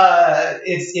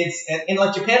it's and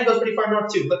like Japan goes pretty far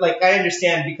north too. But like I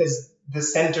understand, because the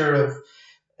center of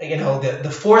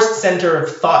the forced center of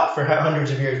thought for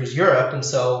hundreds of years was Europe, and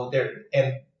so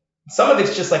and some of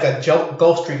it's just like a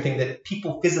Gulf Stream thing, that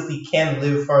people physically can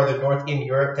live farther north in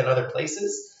Europe than other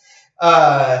places.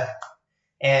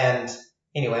 And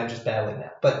anyway, I'm just battling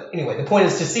that. But anyway, the point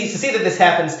is to see that this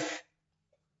happens.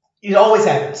 It always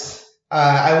happens.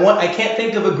 I can't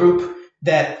think of a group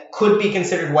that could be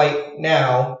considered white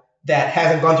now that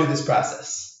hasn't gone through this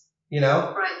process.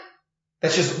 Right.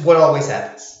 That's just what always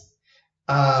happens.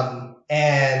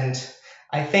 And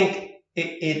I think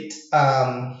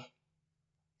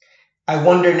I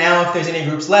wonder now if there's any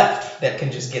groups left that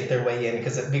can just get their way in,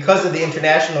 because of the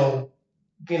international,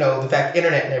 the fact,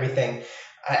 internet and everything.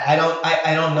 I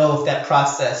don't know if that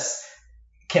process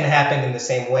can happen in the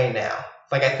same way now.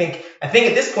 Like I think at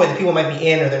this point the people might be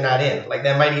in or they're not in. Like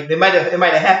it might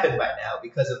have happened by now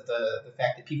because of the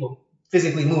fact that people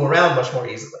physically move around much more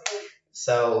easily.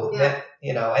 So that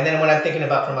and then when I'm thinking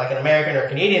about from like an American or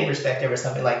Canadian perspective or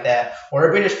something like that, or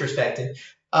a British perspective,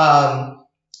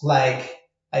 like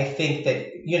I think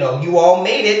that you all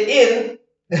made it in,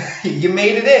 you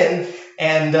made it in,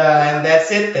 and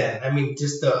that's it then. I mean,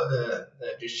 just the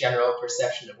just general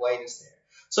perception of whiteness there.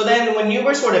 So then when you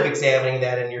were sort of examining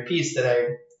that in your piece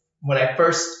when I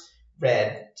first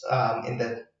read in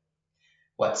the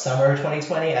summer of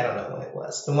 2020, I don't know when it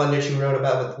was, the one that you wrote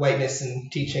about with whiteness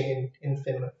and teaching in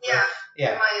Finland. Yeah.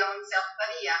 My own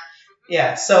self-study, yeah.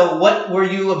 Yeah. So what were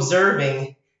you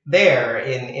observing there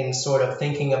in sort of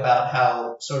thinking about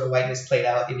how sort of whiteness played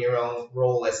out in your own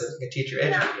role as a teacher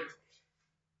educator?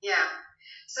 Yeah.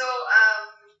 So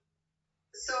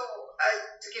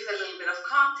to give a little bit of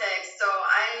context, so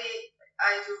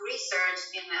I do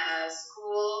research in a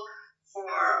school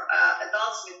for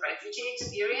adults with refugee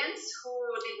experience who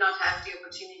did not have the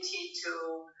opportunity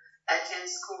to attend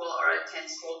school or attend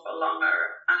school for a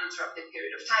longer uninterrupted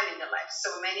period of time in their life.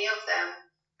 So many of them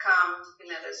come to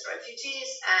Finland as refugees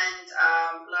and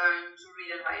learn to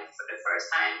read and write for the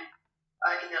first time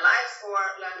in their lives, or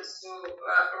learn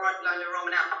the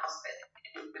Roman alphabet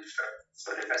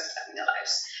for the first time in their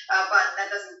lives. But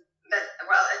that doesn't,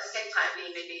 at the same time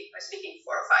being maybe speaking 4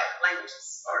 or 5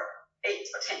 languages, or 8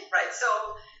 or 10, right? So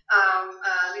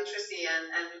literacy and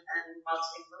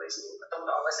multilingualism don't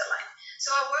always align. So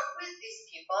I work with these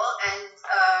people, and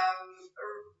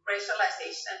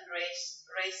racialization, race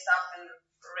stuff, and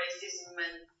racism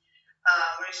and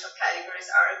racial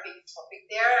categories are a big topic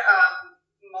there.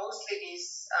 Mostly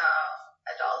these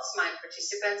adults, my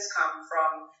participants, come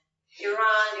from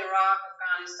Iran, Iraq,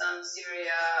 Afghanistan,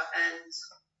 Syria, and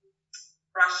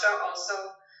Russia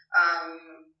also,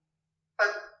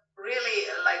 but really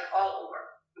like all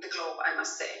over the globe, I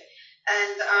must say.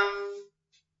 And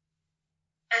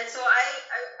so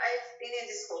I've been in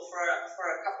this school for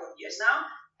a couple of years now,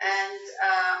 and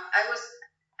I was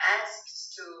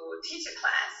asked to teach a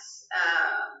class.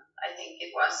 I think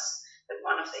it was that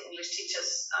one of the English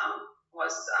teachers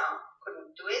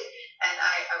couldn't do it, and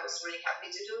I was really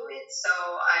happy to do it, so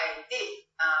I did.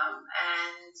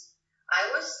 And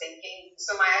I was thinking,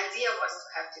 so my idea was to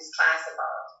have this class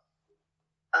about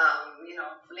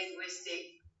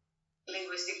linguistic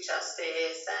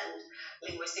justice and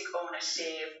linguistic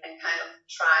ownership, and kind of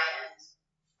try and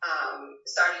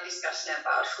start a discussion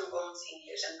about who owns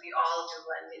English, and we all do,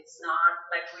 and it's not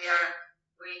like we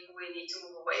need to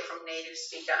move away from native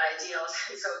speaker ideals.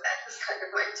 So that was kind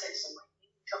of my intention.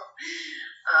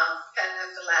 Kind of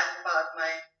have to laugh about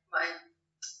my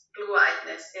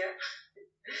blue-eyedness here.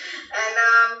 And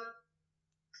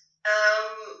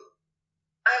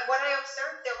what I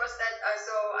observed there was that,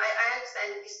 so I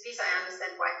understand in this piece, I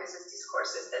understand whiteness as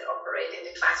discourses that operate in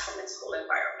the classroom and school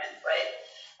environment, right?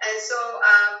 And so,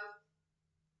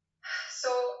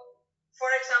 for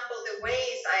example, the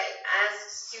ways I ask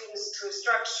students to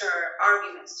structure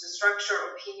arguments, to structure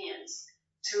opinions,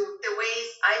 to the ways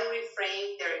I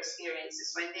reframe their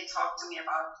experiences when they talk to me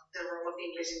about the role of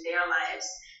English in their lives,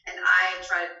 and I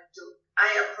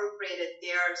appropriated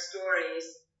their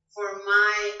stories for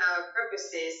my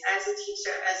purposes as a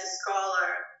teacher, as a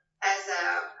scholar, as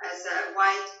a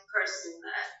white person.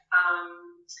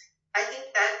 I think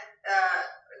that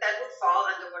that would fall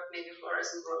under what maybe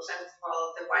Flores and Rosa would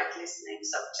call the white listening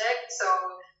subject. So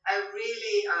I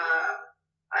really,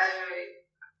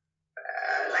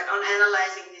 like on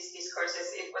analyzing these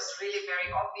discourses, it was really very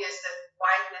obvious that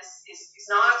whiteness is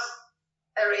not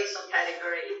a racial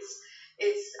category.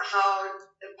 It's how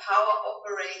the power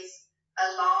operates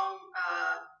along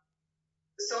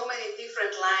so many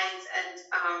different lines, and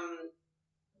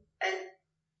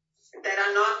that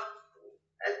are not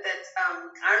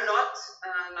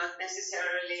not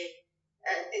necessarily,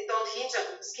 they don't hinge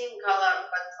on skin color,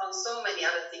 but on so many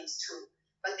other things too.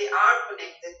 But they are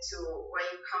connected to where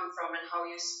you come from and how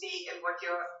you speak and what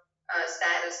your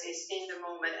status is in the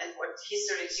moment and what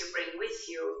histories you bring with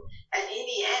you. And in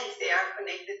the end, they are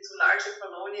connected to larger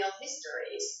colonial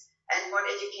histories and what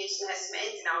education has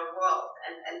meant in our world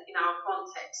and in our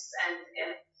context.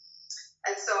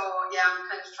 And so, yeah, I'm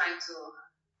kind of trying to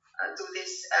do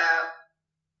this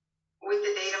with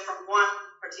the data from one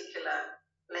particular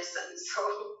lesson. So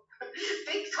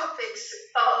big topics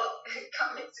all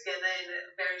coming together in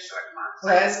a very short amount of time.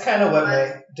 Well, that's kind of what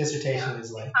my dissertation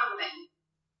is like.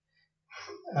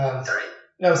 Sorry?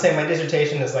 No, I was saying my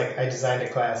dissertation is like I designed a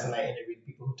class and I interviewed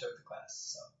people who took the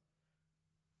class.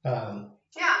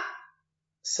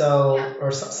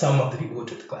 Or some of the people who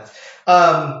took the class.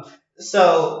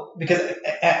 Because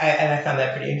I found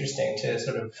that pretty interesting to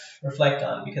sort of reflect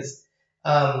on, because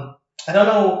I don't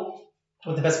know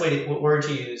what the best what word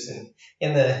to use. And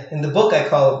in the book I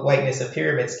call whiteness a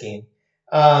pyramid scheme.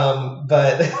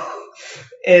 But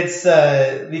it's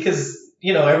because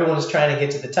everyone's trying to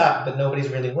get to the top, but nobody's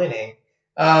really winning.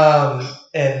 And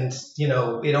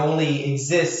it only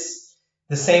exists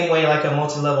the same way like a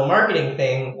multi-level marketing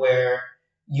thing, where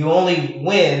you only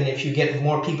win if you get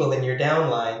more people in your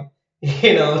downline,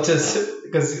 because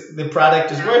the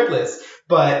product is worthless.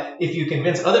 But if you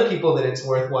convince other people that it's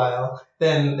worthwhile,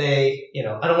 then they,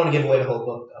 I don't want to give away the whole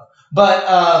book though.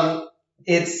 But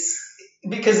it's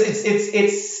because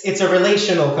it's a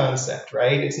relational concept,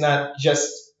 right? It's not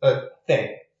just a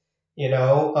thing,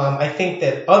 I think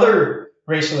that other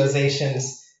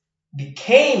racializations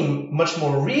became much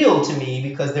more real to me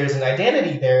because there's an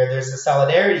identity there, there's a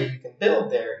solidarity you can build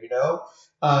there,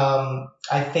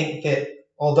 I think that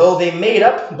although they made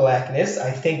up blackness,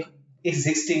 I think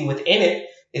existing within it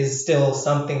is still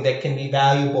something that can be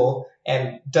valuable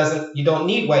and you don't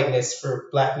need whiteness for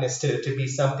blackness to be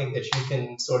something that you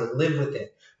can sort of live within.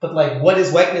 But like, what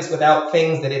is whiteness without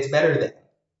things that it's better than?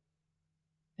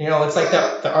 It's like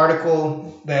the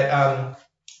article that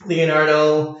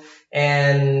Leonardo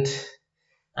and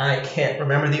I can't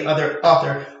remember the other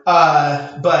author,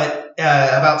 but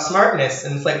about smartness,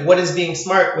 and it's like, what is being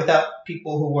smart without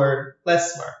people who were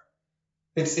less smart?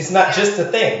 It's not just a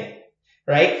thing,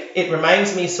 right? It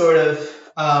reminds me sort of,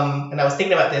 and I was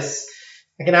thinking about this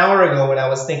like an hour ago when I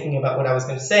was thinking about what I was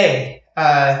going to say,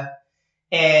 and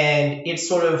it's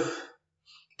sort of,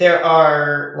 there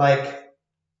are like,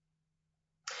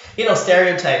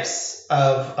 stereotypes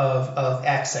of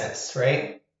accents,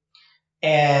 right?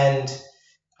 And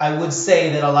I would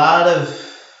say that a lot of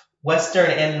Western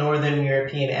and Northern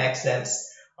European accents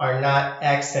are not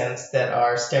accents that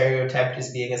are stereotyped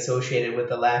as being associated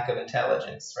with a lack of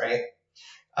intelligence, right?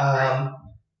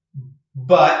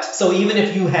 But so even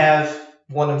if you have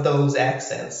one of those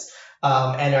accents,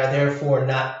 and are therefore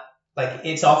not, like,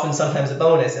 it's often sometimes a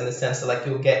bonus in the sense that, like,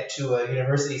 you'll get to a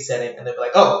university setting and they'll be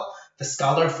like, oh, the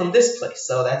scholar from this place,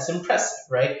 so that's impressive,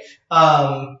 right?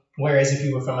 Whereas if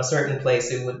you were from a certain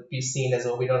place, it would be seen as,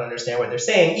 well, we don't understand what they're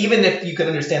saying, even if you could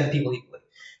understand the people equally.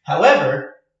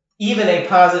 However, even a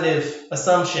positive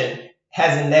assumption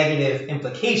has a negative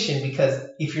implication, because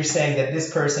if you're saying that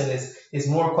this person is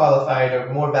more qualified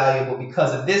or more valuable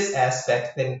because of this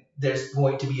aspect, then there's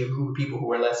going to be a group of people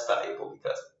who are less valuable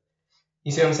because of it.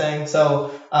 You see what I'm saying?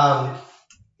 So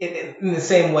in the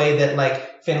same way that,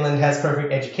 like, Finland has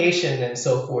perfect education and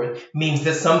so forth, means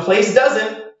that some place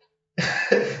doesn't.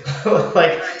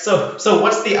 Like, so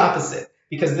what's the opposite?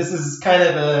 Because this is kind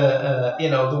of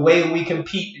the way we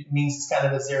compete, it means it's kind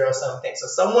of a zero-sum thing. So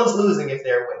someone's losing if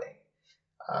they're winning.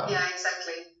 Yeah,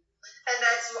 exactly. And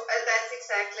that's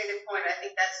exactly the point. I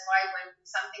think that's why when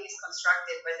something is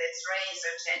constructed, whether it's race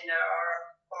or gender or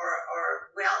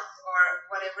wealth or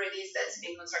whatever it is that's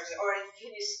being constructed, or in the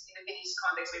Finnish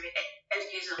context, maybe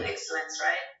educational excellence,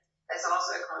 right? That's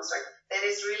also a construct. Then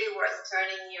it's really worth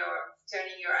turning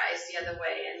your eyes the other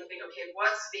way and looking, okay,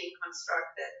 what's being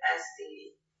co-constructed as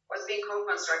the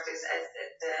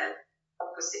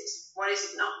opposite? What is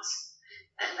it not?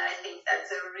 And I think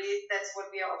that's what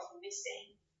we are often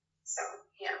missing. So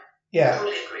yeah, I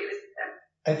totally agree with that.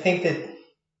 I think that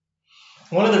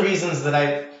one of the reasons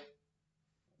that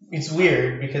it's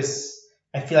weird, because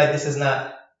I feel like this is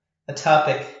not a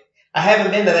topic. I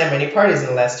haven't been to that many parties in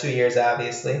the last 2 years,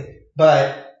 obviously,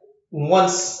 but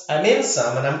once I'm in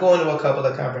some, and I'm going to a couple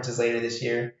of conferences later this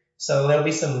year, so there'll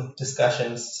be some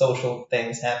discussions, social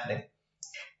things happening.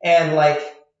 And like,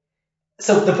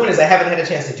 so the point is, I haven't had a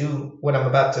chance to do what I'm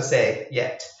about to say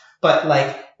yet. But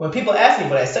like, when people ask me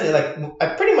what I study, like,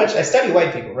 I study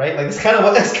white people, right? Like, that's kind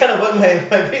of what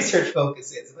my research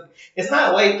focus is. But it's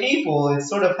not white people. It's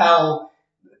sort of how,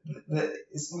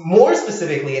 more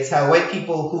specifically, it's how white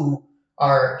people who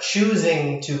are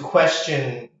choosing to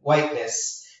question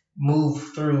whiteness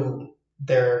move through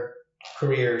their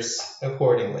careers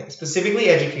accordingly. Specifically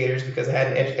educators, because I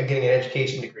had getting an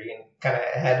education degree and kind of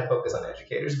had to focus on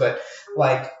educators. But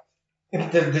like,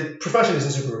 the profession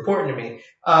isn't super important to me.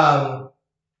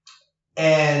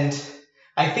 And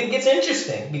I think it's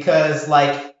interesting because,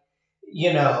 like,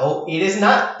 it is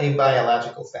not a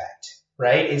biological fact,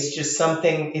 right? It's just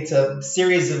something, it's a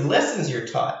series of lessons you're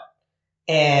taught,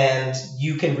 and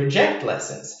you can reject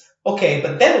lessons. Okay,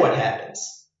 but then what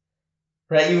happens?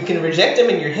 Right? You can reject them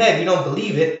in your head, you don't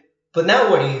believe it, but now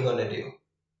what are you going to do?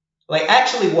 Like,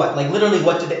 actually what? Like, literally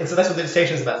what did they, so that's what the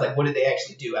dissertation is about, like, what did they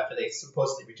actually do after they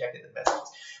supposedly rejected the messages?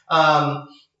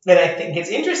 And I think it's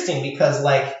interesting because,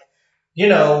 like, a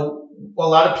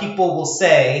lot of people will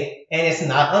say, and it's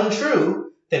not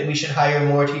untrue, that we should hire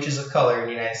more teachers of color in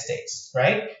the United States,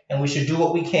 right? And we should do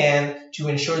what we can to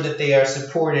ensure that they are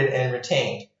supported and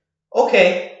retained.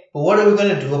 Okay, but what are we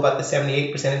going to do about the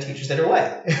 78% of teachers that are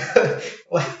white?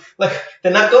 like,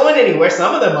 they're not going anywhere.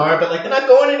 Some of them are, but like, they're not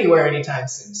going anywhere anytime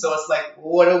soon. So it's like,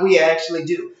 what do we actually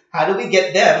do? How do we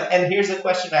get them? And here's a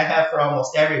question I have for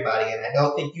almost everybody, and I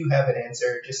don't think you have an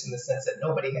answer, just in the sense that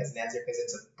nobody has an answer because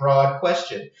it's a broad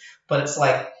question. But it's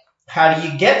like, how do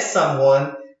you get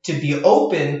someone to be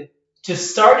open to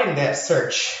starting that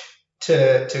search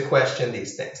to question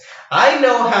these things? I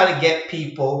know how to get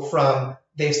people from,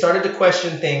 they've started to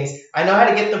question things. I know how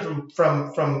to get them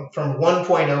from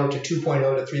 1.0 to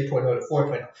 2.0 to 3.0 to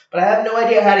 4.0. But I have no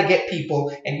idea how to get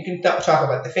people, and you can talk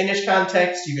about the Finnish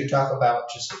context, you can talk about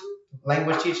just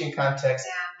language teaching context,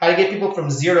 how to get people from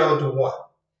 0 to 1.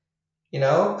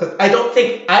 Because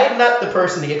I'm not the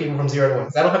person to get people from 0 to 1,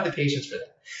 because I don't have the patience for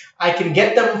that. I can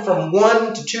get them from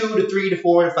 1 to 2 to 3 to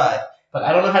 4 to 5. but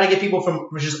I don't know how to get people from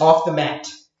just off the mat.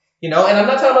 And I'm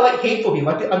not talking about like hateful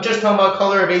people. I'm just talking about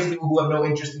color evasive people who have no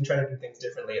interest in trying to do things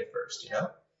differently at first. Yeah,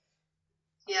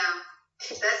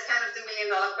 that's kind of the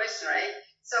million-dollar question, right?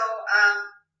 So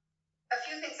a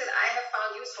few things that I have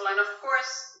found useful, and of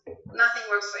course, nothing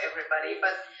works for everybody,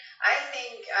 but I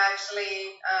think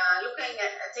actually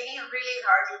taking a really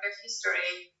hard look at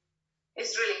history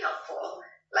is really helpful.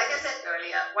 Like I said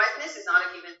earlier, whiteness is not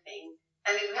a given thing,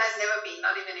 and it has never been,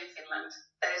 not even in Finland,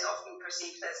 that is often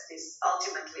perceived as this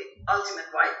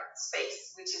ultimate white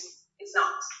space, which it's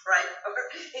not, right? Or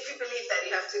if you believe that,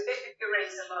 you have to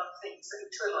erase a lot of things and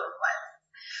do a lot of violence.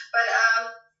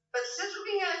 But just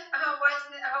looking at how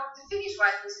the Finnish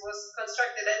whiteness was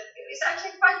constructed, and it's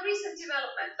actually quite recent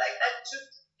development. Like that should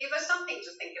give us something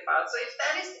to think about. So if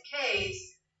that is the case,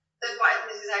 that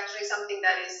whiteness is actually something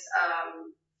that is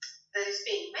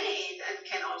being made and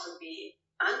can also be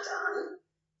undone.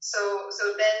 So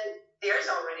then there's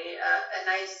already a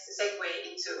nice segue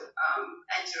into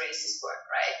anti-racist work,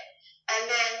 right? And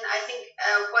then I think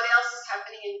what else is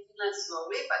happening in Finland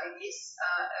slowly, but it is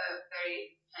a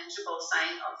very tangible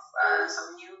sign of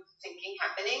some new thinking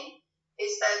happening,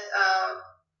 is that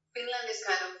Finland is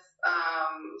kind of,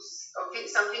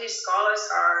 some Finnish scholars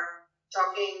are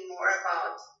talking more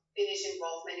about Finnish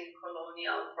involvement in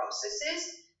colonial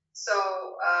processes. So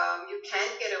you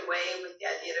can't get away with the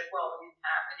idea that, well, we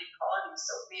have any colonies,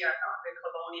 so we're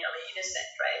colonially innocent,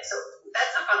 right? So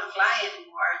that's not going to fly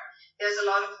anymore. There's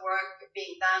a lot of work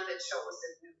being done that shows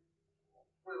that we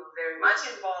were very much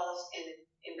involved in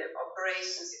the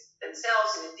operations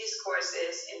themselves, in the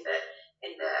discourses, in the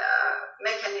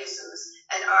mechanisms,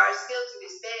 and are still to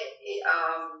this day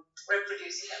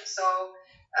reproducing them. So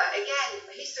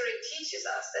again, history teaches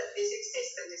us that this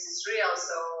exists and this is real.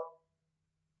 So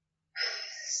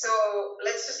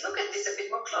let's just look at this a bit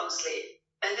more closely.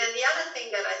 And then the other thing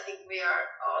that I think we are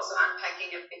also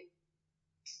unpacking a bit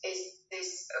is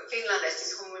this Finland as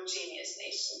this homogeneous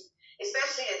nation,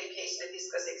 especially education and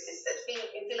discourse exists. That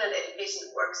in Finland, education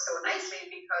works so nicely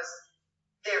because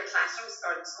their classrooms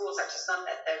or schools are just not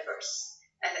that diverse.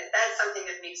 And that's something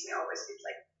that makes me always feel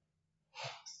like,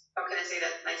 how can I say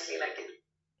that nicely? Like it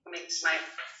makes my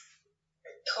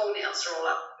toenails roll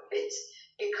up a bit,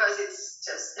 because it's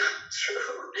just not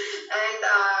true. And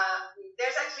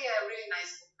there's actually a really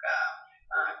nice book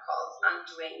called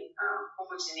Undoing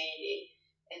Homogeneity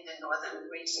in the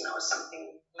Northern Region or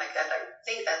something like that. I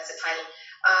think that's the title.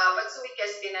 But Suvi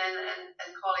Kestinen and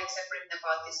colleagues have written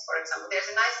about this, for example. There's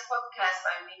a nice podcast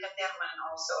by Mika Tervonen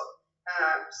also,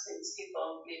 since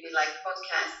people maybe like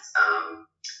podcasts,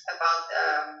 about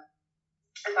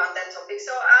that topic.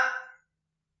 So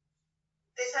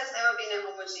this has never been a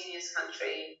homogeneous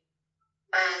country,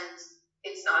 and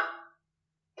it's not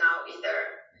now either.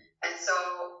 And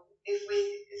so if we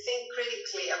think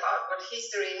critically about what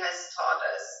history has taught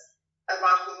us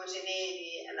about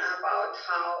homogeneity and about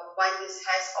how whiteness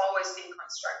has always been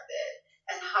constructed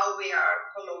and how we are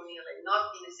colonially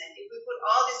not innocent, if we put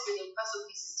all these little puzzle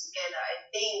pieces together, I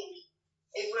think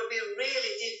it will be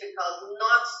really difficult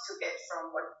not to get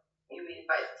from what you mean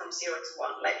by from 0 to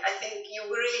 1. Like, I think you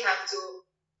really have to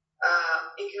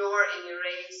ignore and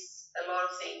erase a lot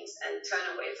of things and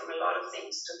turn away from a lot of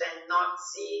things to then not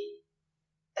see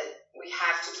that we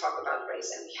have to talk about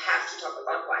race and we have to talk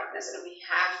about whiteness and we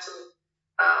have to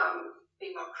be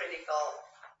more critical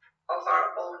of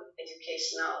our own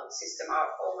educational system, our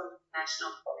own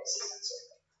national policies and so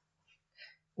forth.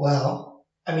 Well,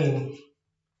 I mean,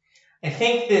 I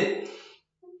think that,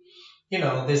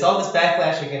 there's all this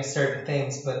backlash against certain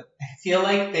things, but I feel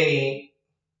like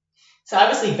it's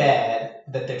obviously bad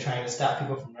that they're trying to stop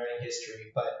people from learning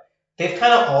history, but they've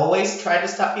kind of always tried to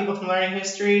stop people from learning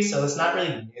history, so it's not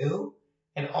really new.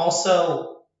 And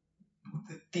also,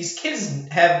 these kids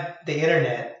have the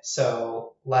internet,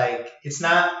 so, it's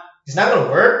not going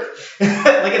to work.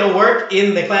 Like, it'll work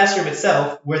in the classroom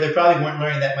itself, where they probably weren't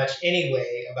learning that much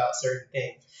anyway about certain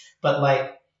things. But,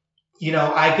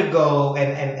 I could go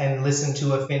and listen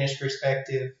to a Finnish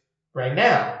perspective right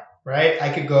now, right? I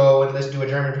could go and listen to a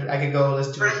German. I could go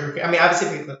listen to a Turkish. I mean,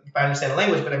 obviously, if I understand the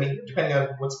language, but I mean, depending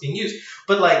on what's being used.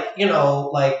 But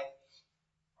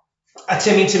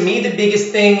to me, the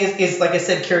biggest thing is like I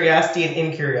said, curiosity and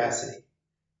incuriosity,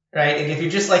 right? And if you're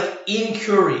just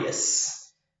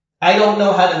incurious, I don't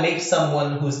know how to make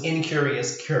someone who's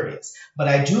incurious curious. But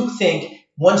I do think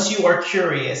once you are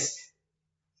curious,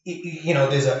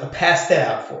 there's a path set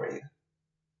out for you.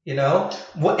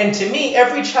 And to me,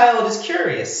 every child is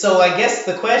curious. So I guess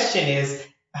the question is,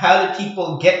 how do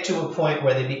people get to a point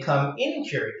where they become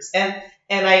incurious? And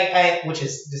And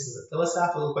this is a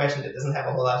philosophical question that doesn't have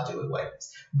a whole lot to do with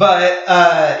whiteness. But,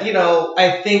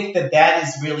 I think that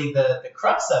is really the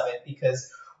crux of it, because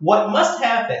what must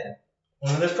happen,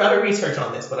 and there's probably research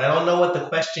on this, but I don't know what the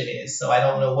question is, so I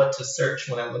don't know what to search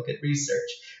when I look at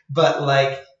research. But,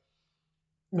 like,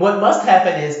 what must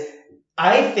happen is,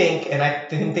 I think, and I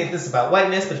think this is about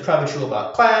whiteness, but it's probably true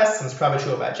about class, and it's probably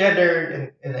true about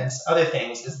gender, and other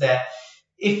things, is that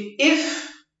if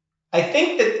I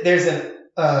think that there's an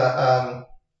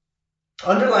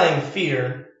underlying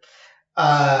fear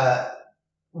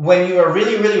when you are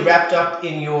really, really wrapped up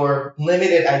in your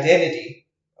limited identity,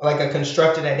 like a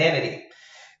constructed identity,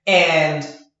 and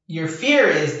your fear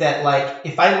is that, like,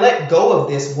 if I let go of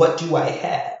this, what do I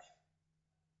have?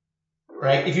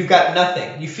 Right? If you've got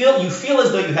nothing, you feel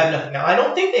as though you have nothing. Now, I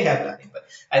don't think they have nothing, but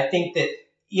I think that,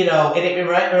 and it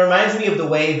reminds me of the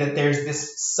way that there's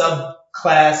this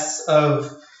subclass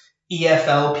of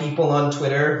EFL people on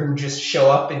Twitter who just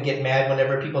show up and get mad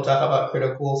whenever people talk about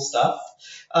critical stuff.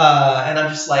 And I'm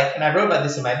just like, and I wrote about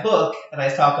this in my book, and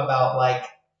I talk about, like,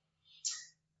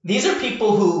 these are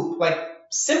people who, like,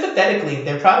 sympathetically,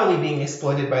 they're probably being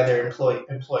exploited by their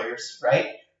employers, right?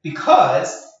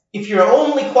 Because if your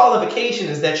only qualification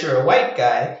is that you're a white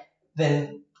guy,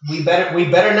 then we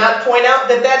better not point out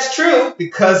that that's true,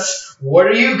 because what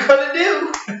are you gonna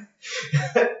do?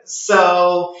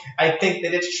 So I think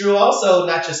that it's true also,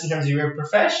 not just in terms of your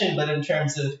profession, but in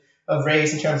terms of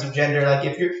race, in terms of gender. Like,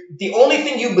 if the only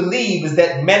thing you believe is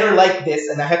that men are like this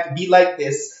and I have to be like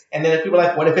this, and then people are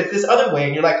like, what if it's this other way?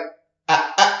 And you're like,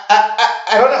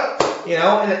 I don't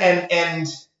know, and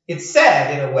it's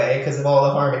sad in a way because of all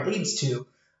the harm it leads to.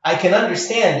 I can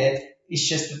understand it. It's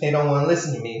just that they don't want to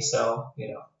listen to me. So,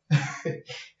 Yeah,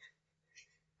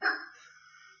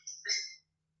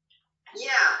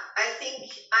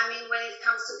 I mean, when it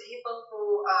comes to people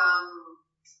who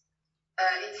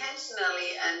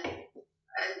intentionally and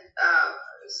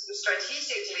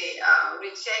strategically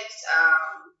reject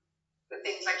the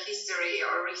things like history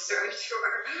or research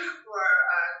or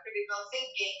critical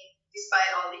thinking,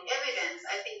 despite all the evidence,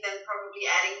 I think then probably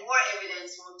adding more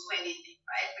evidence won't do anything,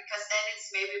 right? Because then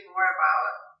it's maybe more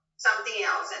about something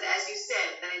else. And as you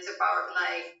said, then it's about,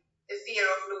 like, the fear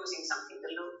of losing something,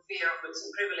 the fear of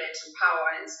losing privilege and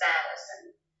power and status,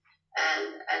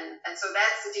 and so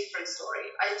that's a different story.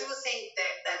 I do think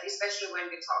that especially when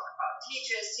we talk about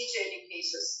teachers, teacher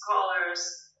educators, scholars,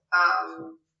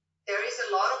 there is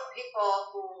a lot of people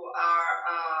who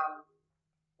are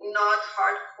not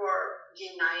hardcore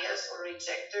deniers or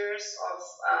rejectors of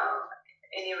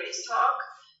any race talk,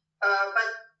 but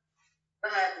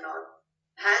have not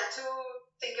had to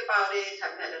think about it,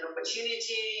 haven't had an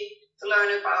opportunity to learn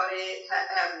about it,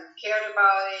 haven't cared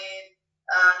about it,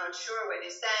 not sure where they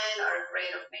stand, are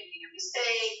afraid of making a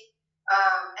mistake.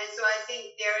 And so I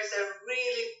think there is a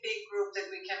really big group that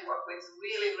we can work with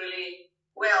really, really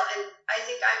well. And I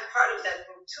think I'm part of that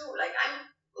group too. Like, I'm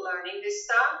learning this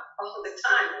stuff all the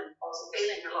time and also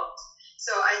failing a lot.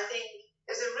 So I think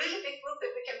there's a really big group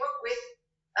that we can work with.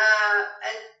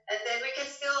 And then we can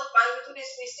still, while we do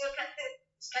this, we still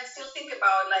can still think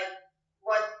about, like,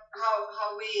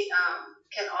 how we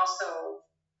can also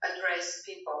address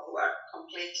people who are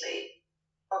completely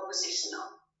oppositional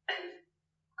and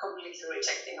completely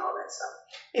rejecting all that stuff.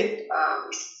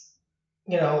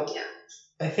 Yeah.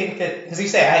 I think that, as you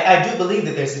say, I do believe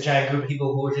that there's a giant group of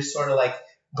people who are just sort of, like,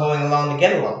 going along to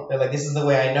get along. They're like, this is the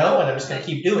way I know, and I'm just going to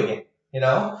keep doing it,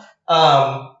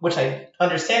 which I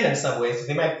understand in some ways.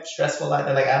 They might be stressful, like,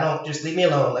 they're like, just leave me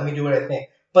alone, let me do what I think.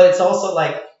 But it's also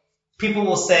like, people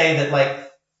will say that,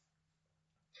 like,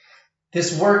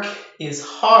 this work is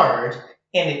hard,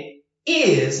 and it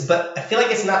is, but I feel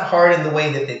like it's not hard in the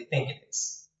way that they think it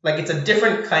is. Like, it's a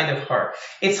different kind of hard.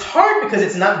 It's hard because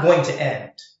it's not going to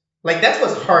end. Like, that's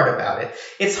what's hard about it.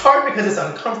 It's hard because it's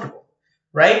uncomfortable,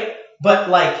 right? But,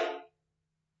 like,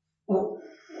 to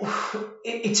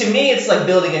me, it's like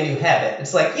building a new habit.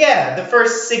 It's like, yeah, the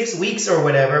first 6 weeks or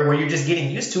whatever, where you're just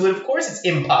getting used to it, of course it's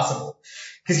impossible.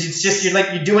 Because it's just,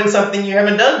 you're doing something you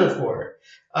haven't done before.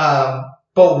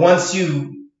 But once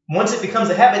it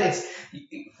becomes a habit, it's,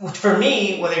 for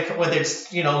me, whether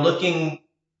it's, looking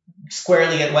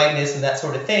squarely at whiteness and that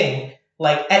sort of thing,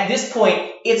 like, at this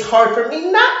point, it's hard for me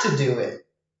not to do it.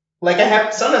 Like,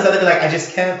 sometimes I'll be like,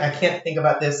 I can't think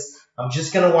about this. I'm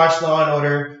just going to watch Law and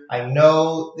Order. I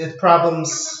know the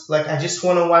problems. Like, I just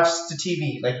want to watch the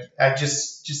TV. Like, I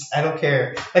don't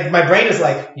care. Like, my brain is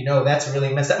like, that's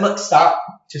really messed up. Look, stop.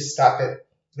 Just stop it.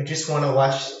 I just want to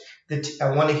watch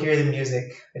I want to hear the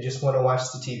music. I just want to watch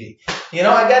the TV.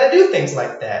 I got to do things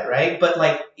like that, right? But,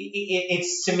 like,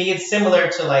 it's, to me, it's similar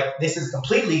to, like, this is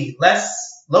completely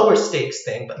less, lower stakes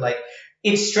thing, but like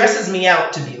it stresses me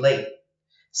out to be late.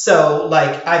 So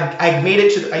like I made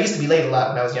it to, I used to be late a lot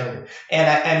when I was younger, and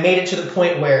I made it to the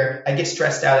point where I get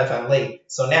stressed out if I'm late.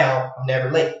 So now I'm never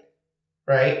late,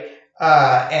 right?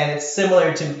 And it's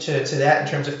similar to that in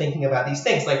terms of thinking about these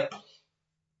things. Like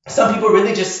some people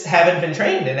really just haven't been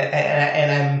trained,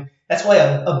 and I'm that's why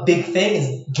a big thing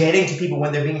is getting to people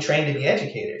when they're being trained to be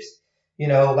educators. You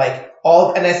know, like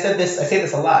all, and I say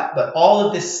this a lot, but all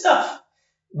of this stuff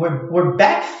we're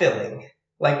backfilling.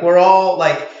 Like we're all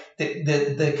like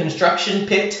the construction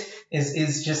pit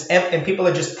is just and people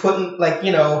are just putting like,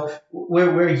 you know,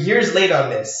 we're years late on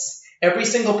this. Every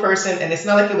single person, and it's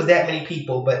not like it was that many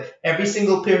people, but every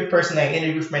single person I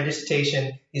interviewed for my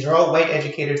dissertation, these are all white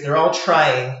educators. They're all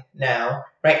trying now,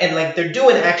 right? And like they're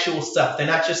doing actual stuff. They're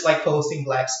not just like posting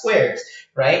black squares,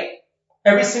 right?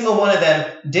 Every single one of them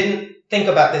didn't think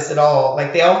about this at all.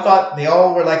 Like they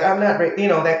all were like, I'm not, you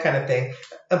know, that kind of thing.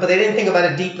 But they didn't think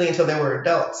about it deeply until they were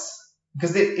adults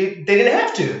because they didn't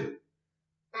have to.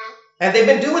 And they've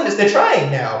been doing this. They're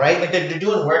trying now, right? Like they're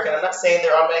doing work. And I'm not saying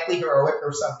they're automatically heroic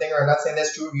or something, or I'm not saying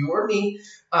that's true of you or me.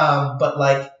 But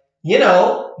like, you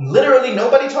know, literally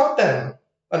nobody taught them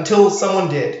until someone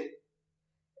did.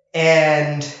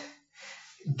 And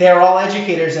they're all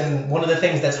educators. And one of the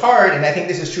things that's hard, and I think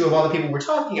this is true of all the people we're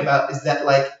talking about, is that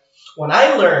like when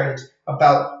I learned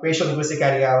about racial linguistic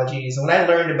ideologies, and when I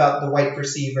learned about the white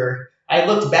perceiver, I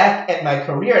looked back at my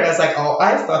career and I was like, oh,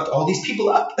 I fucked all these people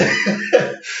up. And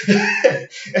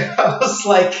I was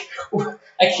like,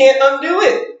 I can't undo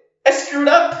it. I screwed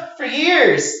up for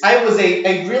years. I was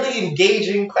a really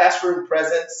engaging classroom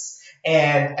presence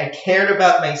and I cared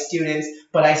about my students,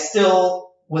 but I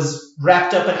still was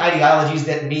wrapped up in ideologies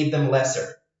that made them lesser.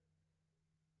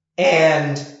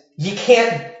 And you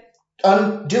can't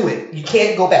undo it. You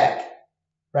can't go back.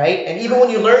 Right? And even when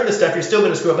you learn this stuff, you're still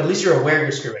going to screw up. At least you're aware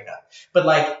you're screwing up. But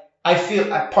like, I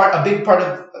feel a big part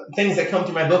of things that come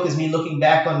through my book is me looking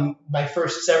back on my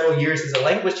first several years as a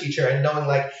language teacher and knowing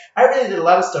like, I really did a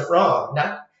lot of stuff wrong.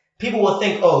 Not people will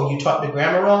think, oh, you taught me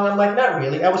grammar wrong. I'm like, not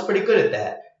really. I was pretty good at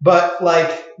that. But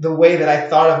like the way that I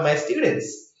thought of my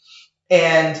students.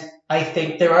 And I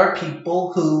think there are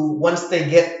people who, once they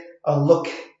get a look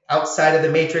outside of the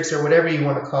matrix or whatever you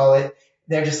want to call it,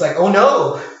 they're just like, oh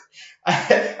no.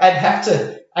 I'd have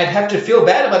to feel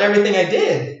bad about everything I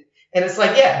did. And it's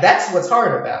like, yeah, that's what's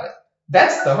hard about it.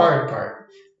 That's the hard part,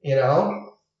 you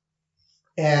know?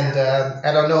 And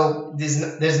I don't know,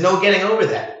 there's no getting over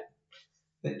that.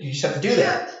 You just have to do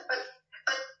that. But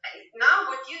now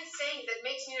what you're saying, that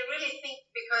makes me really think,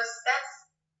 because that's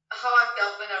how I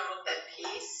felt when I wrote that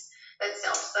piece, that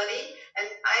self-study. And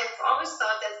I've always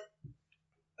thought that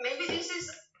maybe this is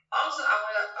also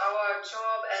our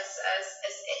job as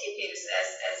educators,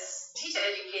 as teacher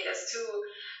educators, to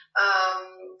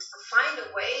find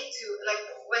a way to, like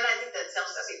when I did that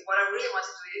self-study, what I really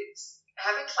wanted to do is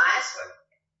have a class where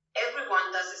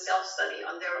everyone does a self-study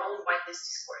on their own whiteness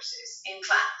discourses in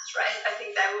class, right? I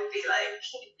think that would be like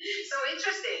so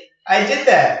interesting. I did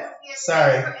that.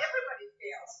 Sorry. Everybody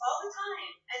fails all the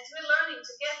time, and we're learning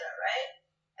together, right?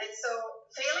 And so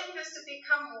failing has to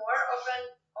become more of an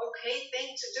okay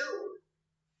thing to do.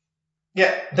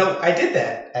 Yeah, though I did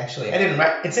that actually. I didn't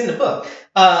write. It's in the book.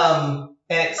 And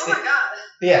it's, oh my God.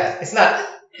 Yeah, it's not,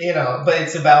 you know, but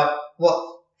it's about,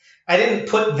 well, I didn't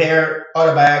put their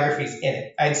autobiographies in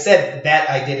it. I said that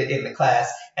I did it in the class,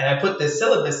 and I put the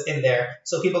syllabus in there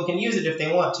so people can use it if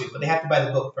they want to, but they have to buy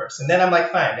the book first. And then I'm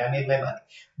like, fine, I made my money.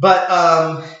 But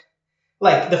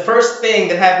like the first thing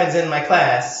that happens in my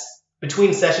class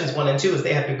between sessions 1 and 2 is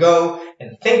they have to go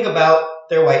and think about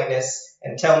their whiteness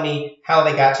and tell me how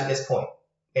they got to this point.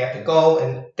 They have to go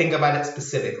and think about it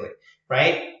specifically,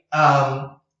 right?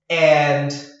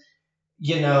 And,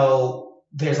 you know,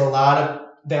 they're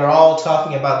all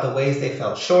talking about the ways they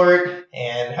fell short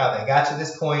and how they got to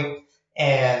this point.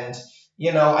 And,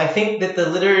 you know, I think that the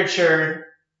literature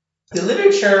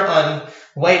on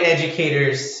white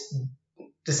educators,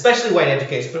 especially white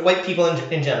educators, but white people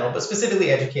in general, but specifically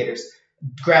educators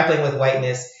grappling with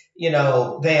whiteness, you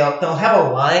know, they'll have a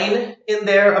line in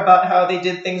there about how they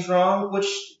did things wrong, which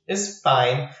is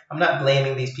fine. I'm not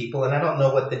blaming these people, and I don't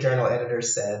know what the journal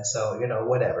editors said, so, you know,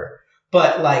 whatever.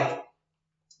 But like,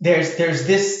 there's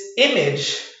this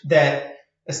image that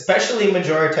especially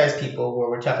majoritized people, where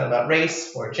we're talking about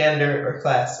race or gender or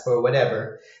class or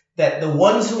whatever, that the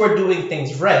ones who are doing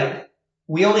things right,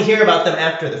 we only hear about them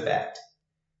after the fact.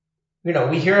 You know,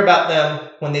 we hear about them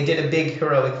when they did a big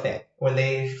heroic thing, when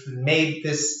they made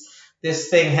this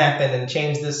thing happen and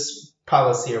changed this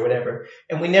policy or whatever.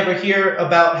 And we never hear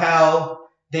about how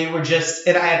they were just,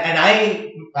 and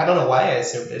I don't know why I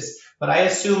assume this, But I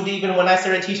assumed even when I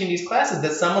started teaching these classes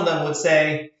that some of them would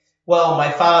say, well,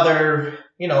 my father,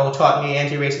 taught me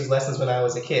anti-racist lessons when I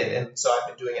was a kid, and so I've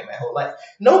been doing it my whole life.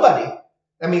 Nobody.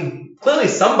 I mean, clearly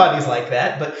somebody's like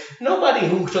that, but nobody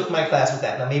who took my class with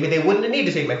that. Now, maybe they wouldn't need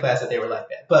to take my class if they were like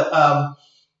that. But,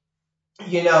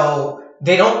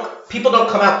 people don't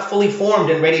come out fully formed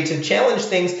and ready to challenge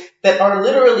things that are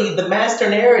literally the master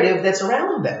narrative that's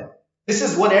around them. This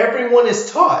is what everyone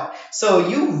is taught. So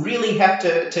you really have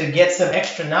to get some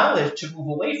extra knowledge to move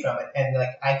away from it. And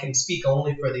I can speak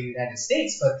only for the United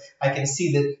States, but I can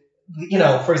see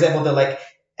that, for example,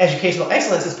 educational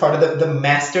excellence is part of the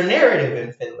master narrative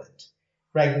in Finland.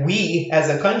 Right? We as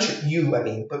a country,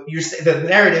 but the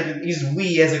narrative is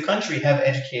we as a country have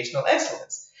educational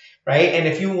excellence. Right? And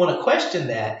if you want to question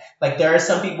that, there are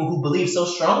some people who believe so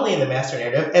strongly in the master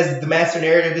narrative, as the master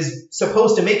narrative is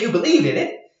supposed to make you believe in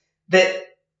it, that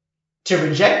to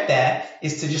reject that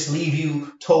is to just leave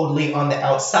you totally on the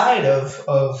outside of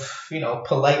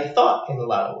polite thought in a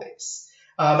lot of ways.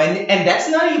 And that's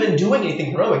not even doing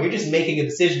anything heroic. You're just making a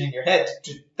decision in your head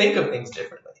to think of things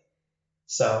differently.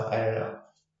 So, I don't know.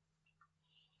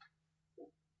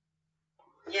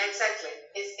 Yeah, exactly.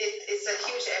 It's a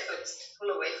huge effort to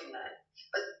pull away from that.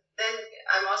 But then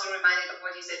I'm also reminded of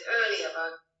what you said earlier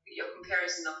about your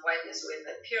comparison of whiteness with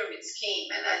a pyramid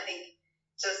scheme. And I think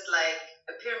just like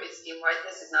a pyramid scheme,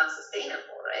 whiteness is not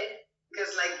sustainable, right?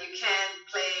 Because you can't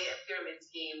play a pyramid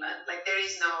scheme and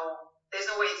there's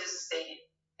no way to sustain it.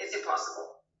 It's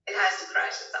impossible. It has to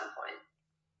crash at some point.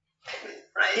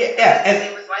 Right? Yeah. And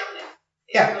same with whiteness.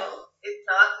 It's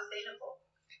not sustainable.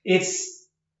 It's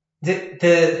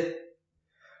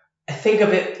I think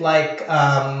of it like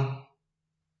I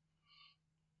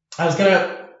was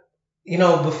gonna,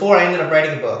 before I ended up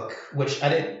writing a book, which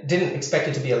I didn't expect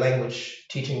it to be a language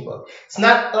teaching book. It's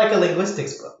not like a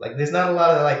linguistics book. There's not a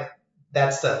lot of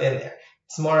that stuff in there.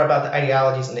 It's more about the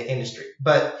ideologies in the industry.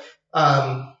 But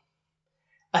I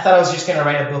thought I was just gonna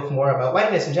write a book more about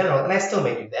whiteness in general, and I still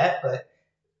may do that, but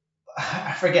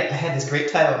I forget. I had this great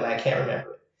title and I can't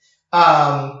remember it.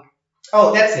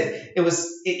 Oh, that's it. It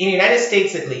was in the United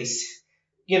States, at least.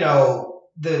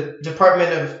 The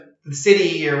Department of the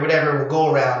city or whatever will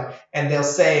go around and they'll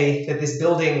say that this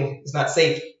building is not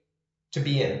safe to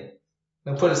be in.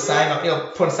 They'll put a sign on,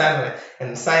 it,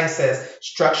 and the sign says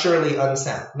structurally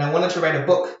unsound. And I wanted to write a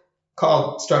book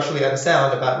called Structurally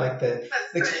Unsound about the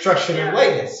construction of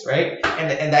whiteness, right?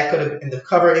 And that could have, and the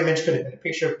cover image could have been a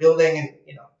picture of a building, and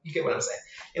you get what I'm saying.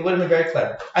 It would have been very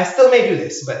clever. I still may do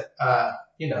this, but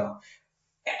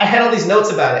I had all these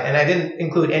notes about it, and I didn't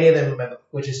include any of them in my book,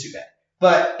 which is too bad.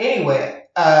 But anyway,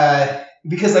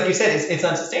 because like you said, it's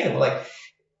unsustainable.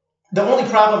 The only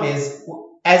problem is,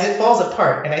 as it falls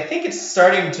apart, and I think it's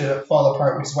starting to fall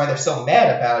apart, which is why they're so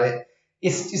mad about it,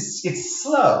 it's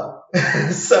slow.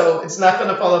 So it's not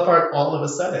going to fall apart all of a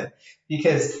sudden,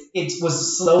 because it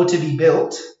was slow to be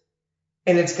built,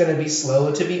 and it's going to be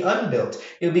slow to be unbuilt.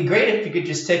 It would be great if you could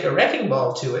just take a wrecking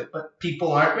ball to it, but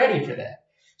people aren't ready for that.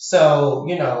 So,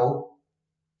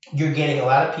 you're getting a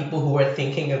lot of people who are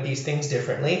thinking of these things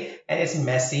differently, and it's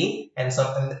messy and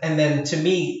something. And then to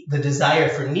me, the desire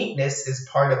for neatness is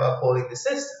part of upholding the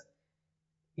system.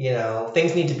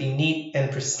 Things need to be neat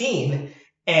and pristine.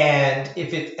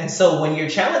 And so when you're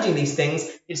challenging these things,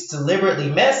 it's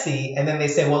deliberately messy. And then they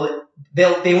say, well,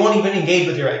 they won't even engage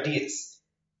with your ideas.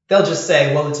 They'll just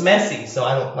say, well, it's messy, so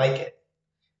I don't like it.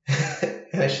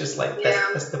 And it's just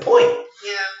that's the point.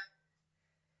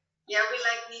 Yeah, we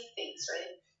like neat things,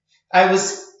 right? I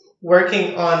was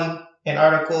working on an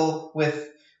article with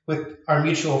our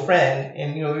mutual friend,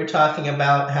 and we were talking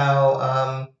about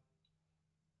how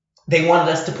they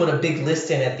wanted us to put a big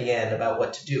list in at the end about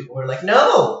what to do. We're like,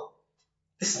 no,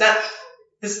 it's not.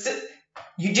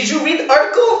 Did you read the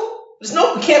article?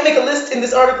 We can't make a list in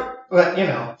this article. But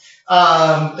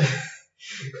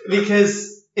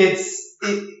because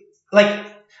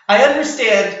I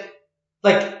understand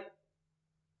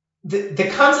the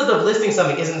concept of listing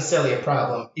something isn't necessarily a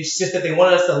problem. It's just that they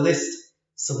wanted us to list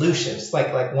solutions,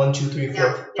 like 1, 2, 3,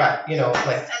 4, 5. And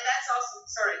that's also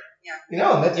sorry. Yeah.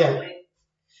 Totally.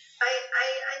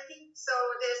 I think so.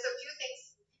 There's a few things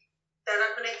that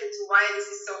are connected to why this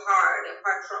is so hard,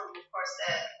 apart from, of course,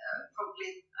 the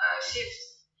complete shift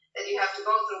that you have to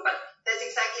go through. But that's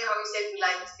exactly how we said we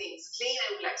like things clean,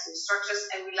 and we like some structures,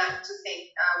 and we like to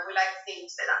think we like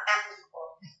things that are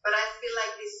applicable. But I feel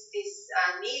like this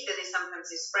need that is sometimes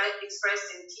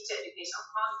expressed in teacher educational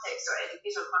context or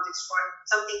educational context for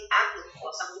something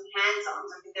applicable, something hands-on,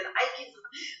 something that I can do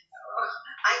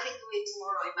it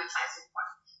tomorrow in my class.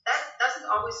 That doesn't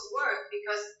always work,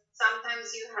 because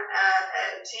sometimes you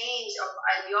a change of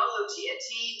ideology, a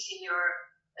change in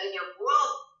your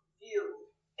world view.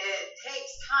 It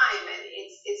takes time, and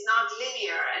it's not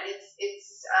linear, and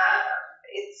it's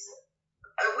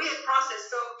a weird process.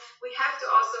 So we have to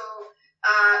also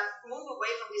move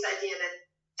away from this idea that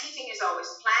teaching is always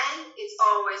planned, it's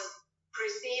always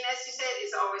pristine, as you said,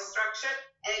 it's always structured,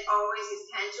 and it always is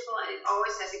tangible, and it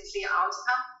always has a clear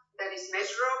outcome that is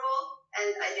measurable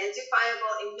and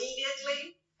identifiable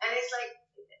immediately. And it's like,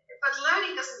 but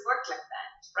learning doesn't work like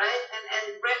that, right?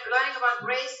 And learning about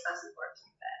grace doesn't work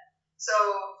like that. So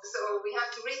we have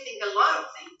to rethink a lot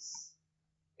of things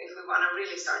if we want to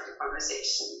really start the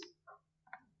conversation.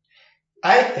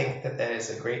 I think that is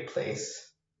a great place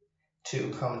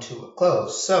to come to a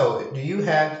close. So, do you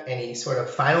have any sort of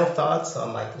final thoughts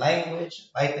on like language,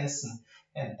 likeness,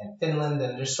 and Finland,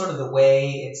 and just sort of the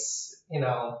way it's,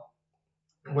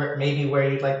 where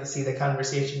you'd like to see the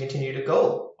conversation continue to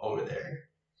go over there?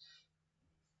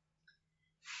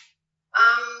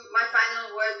 My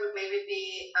final word would maybe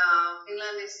be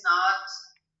Finland is not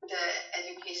the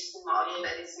education model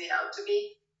that it's made out to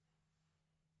be.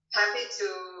 Happy to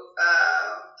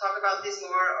talk about this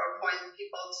more or point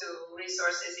people to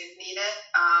resources if needed.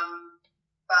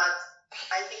 But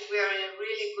I think we are in a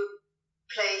really good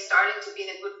place, starting to be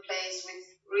in a good place with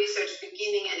research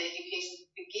beginning and education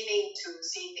beginning to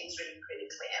see things really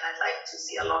critically. And I'd like to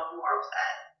see a lot more of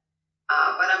that.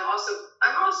 But I'm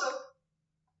also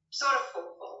sort of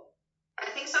hopeful. I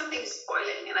think something's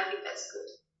spoiling, and I think that's good.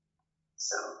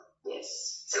 So,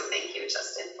 yes. So thank you,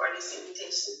 Justin, for this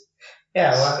invitation.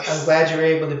 Yeah, well, I'm glad you were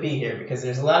able to be here, because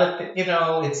there's a lot of,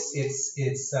 it's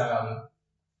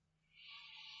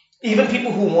even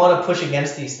people who want to push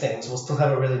against these things will still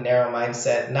have a really narrow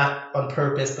mindset, not on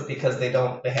purpose, but because I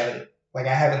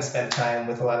haven't spent time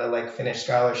with a lot of like Finnish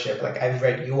scholarship. Like, I've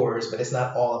read yours, but it's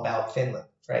not all about Finland,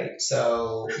 right?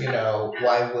 So,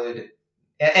 why would,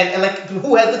 and like,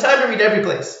 who has the time to read every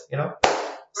place, Right.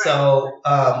 So,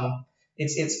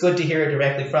 it's good to hear it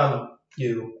directly from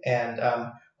you, and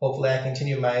hopefully I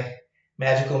continue my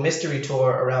magical mystery tour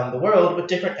around the world with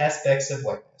different aspects of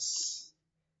whiteness.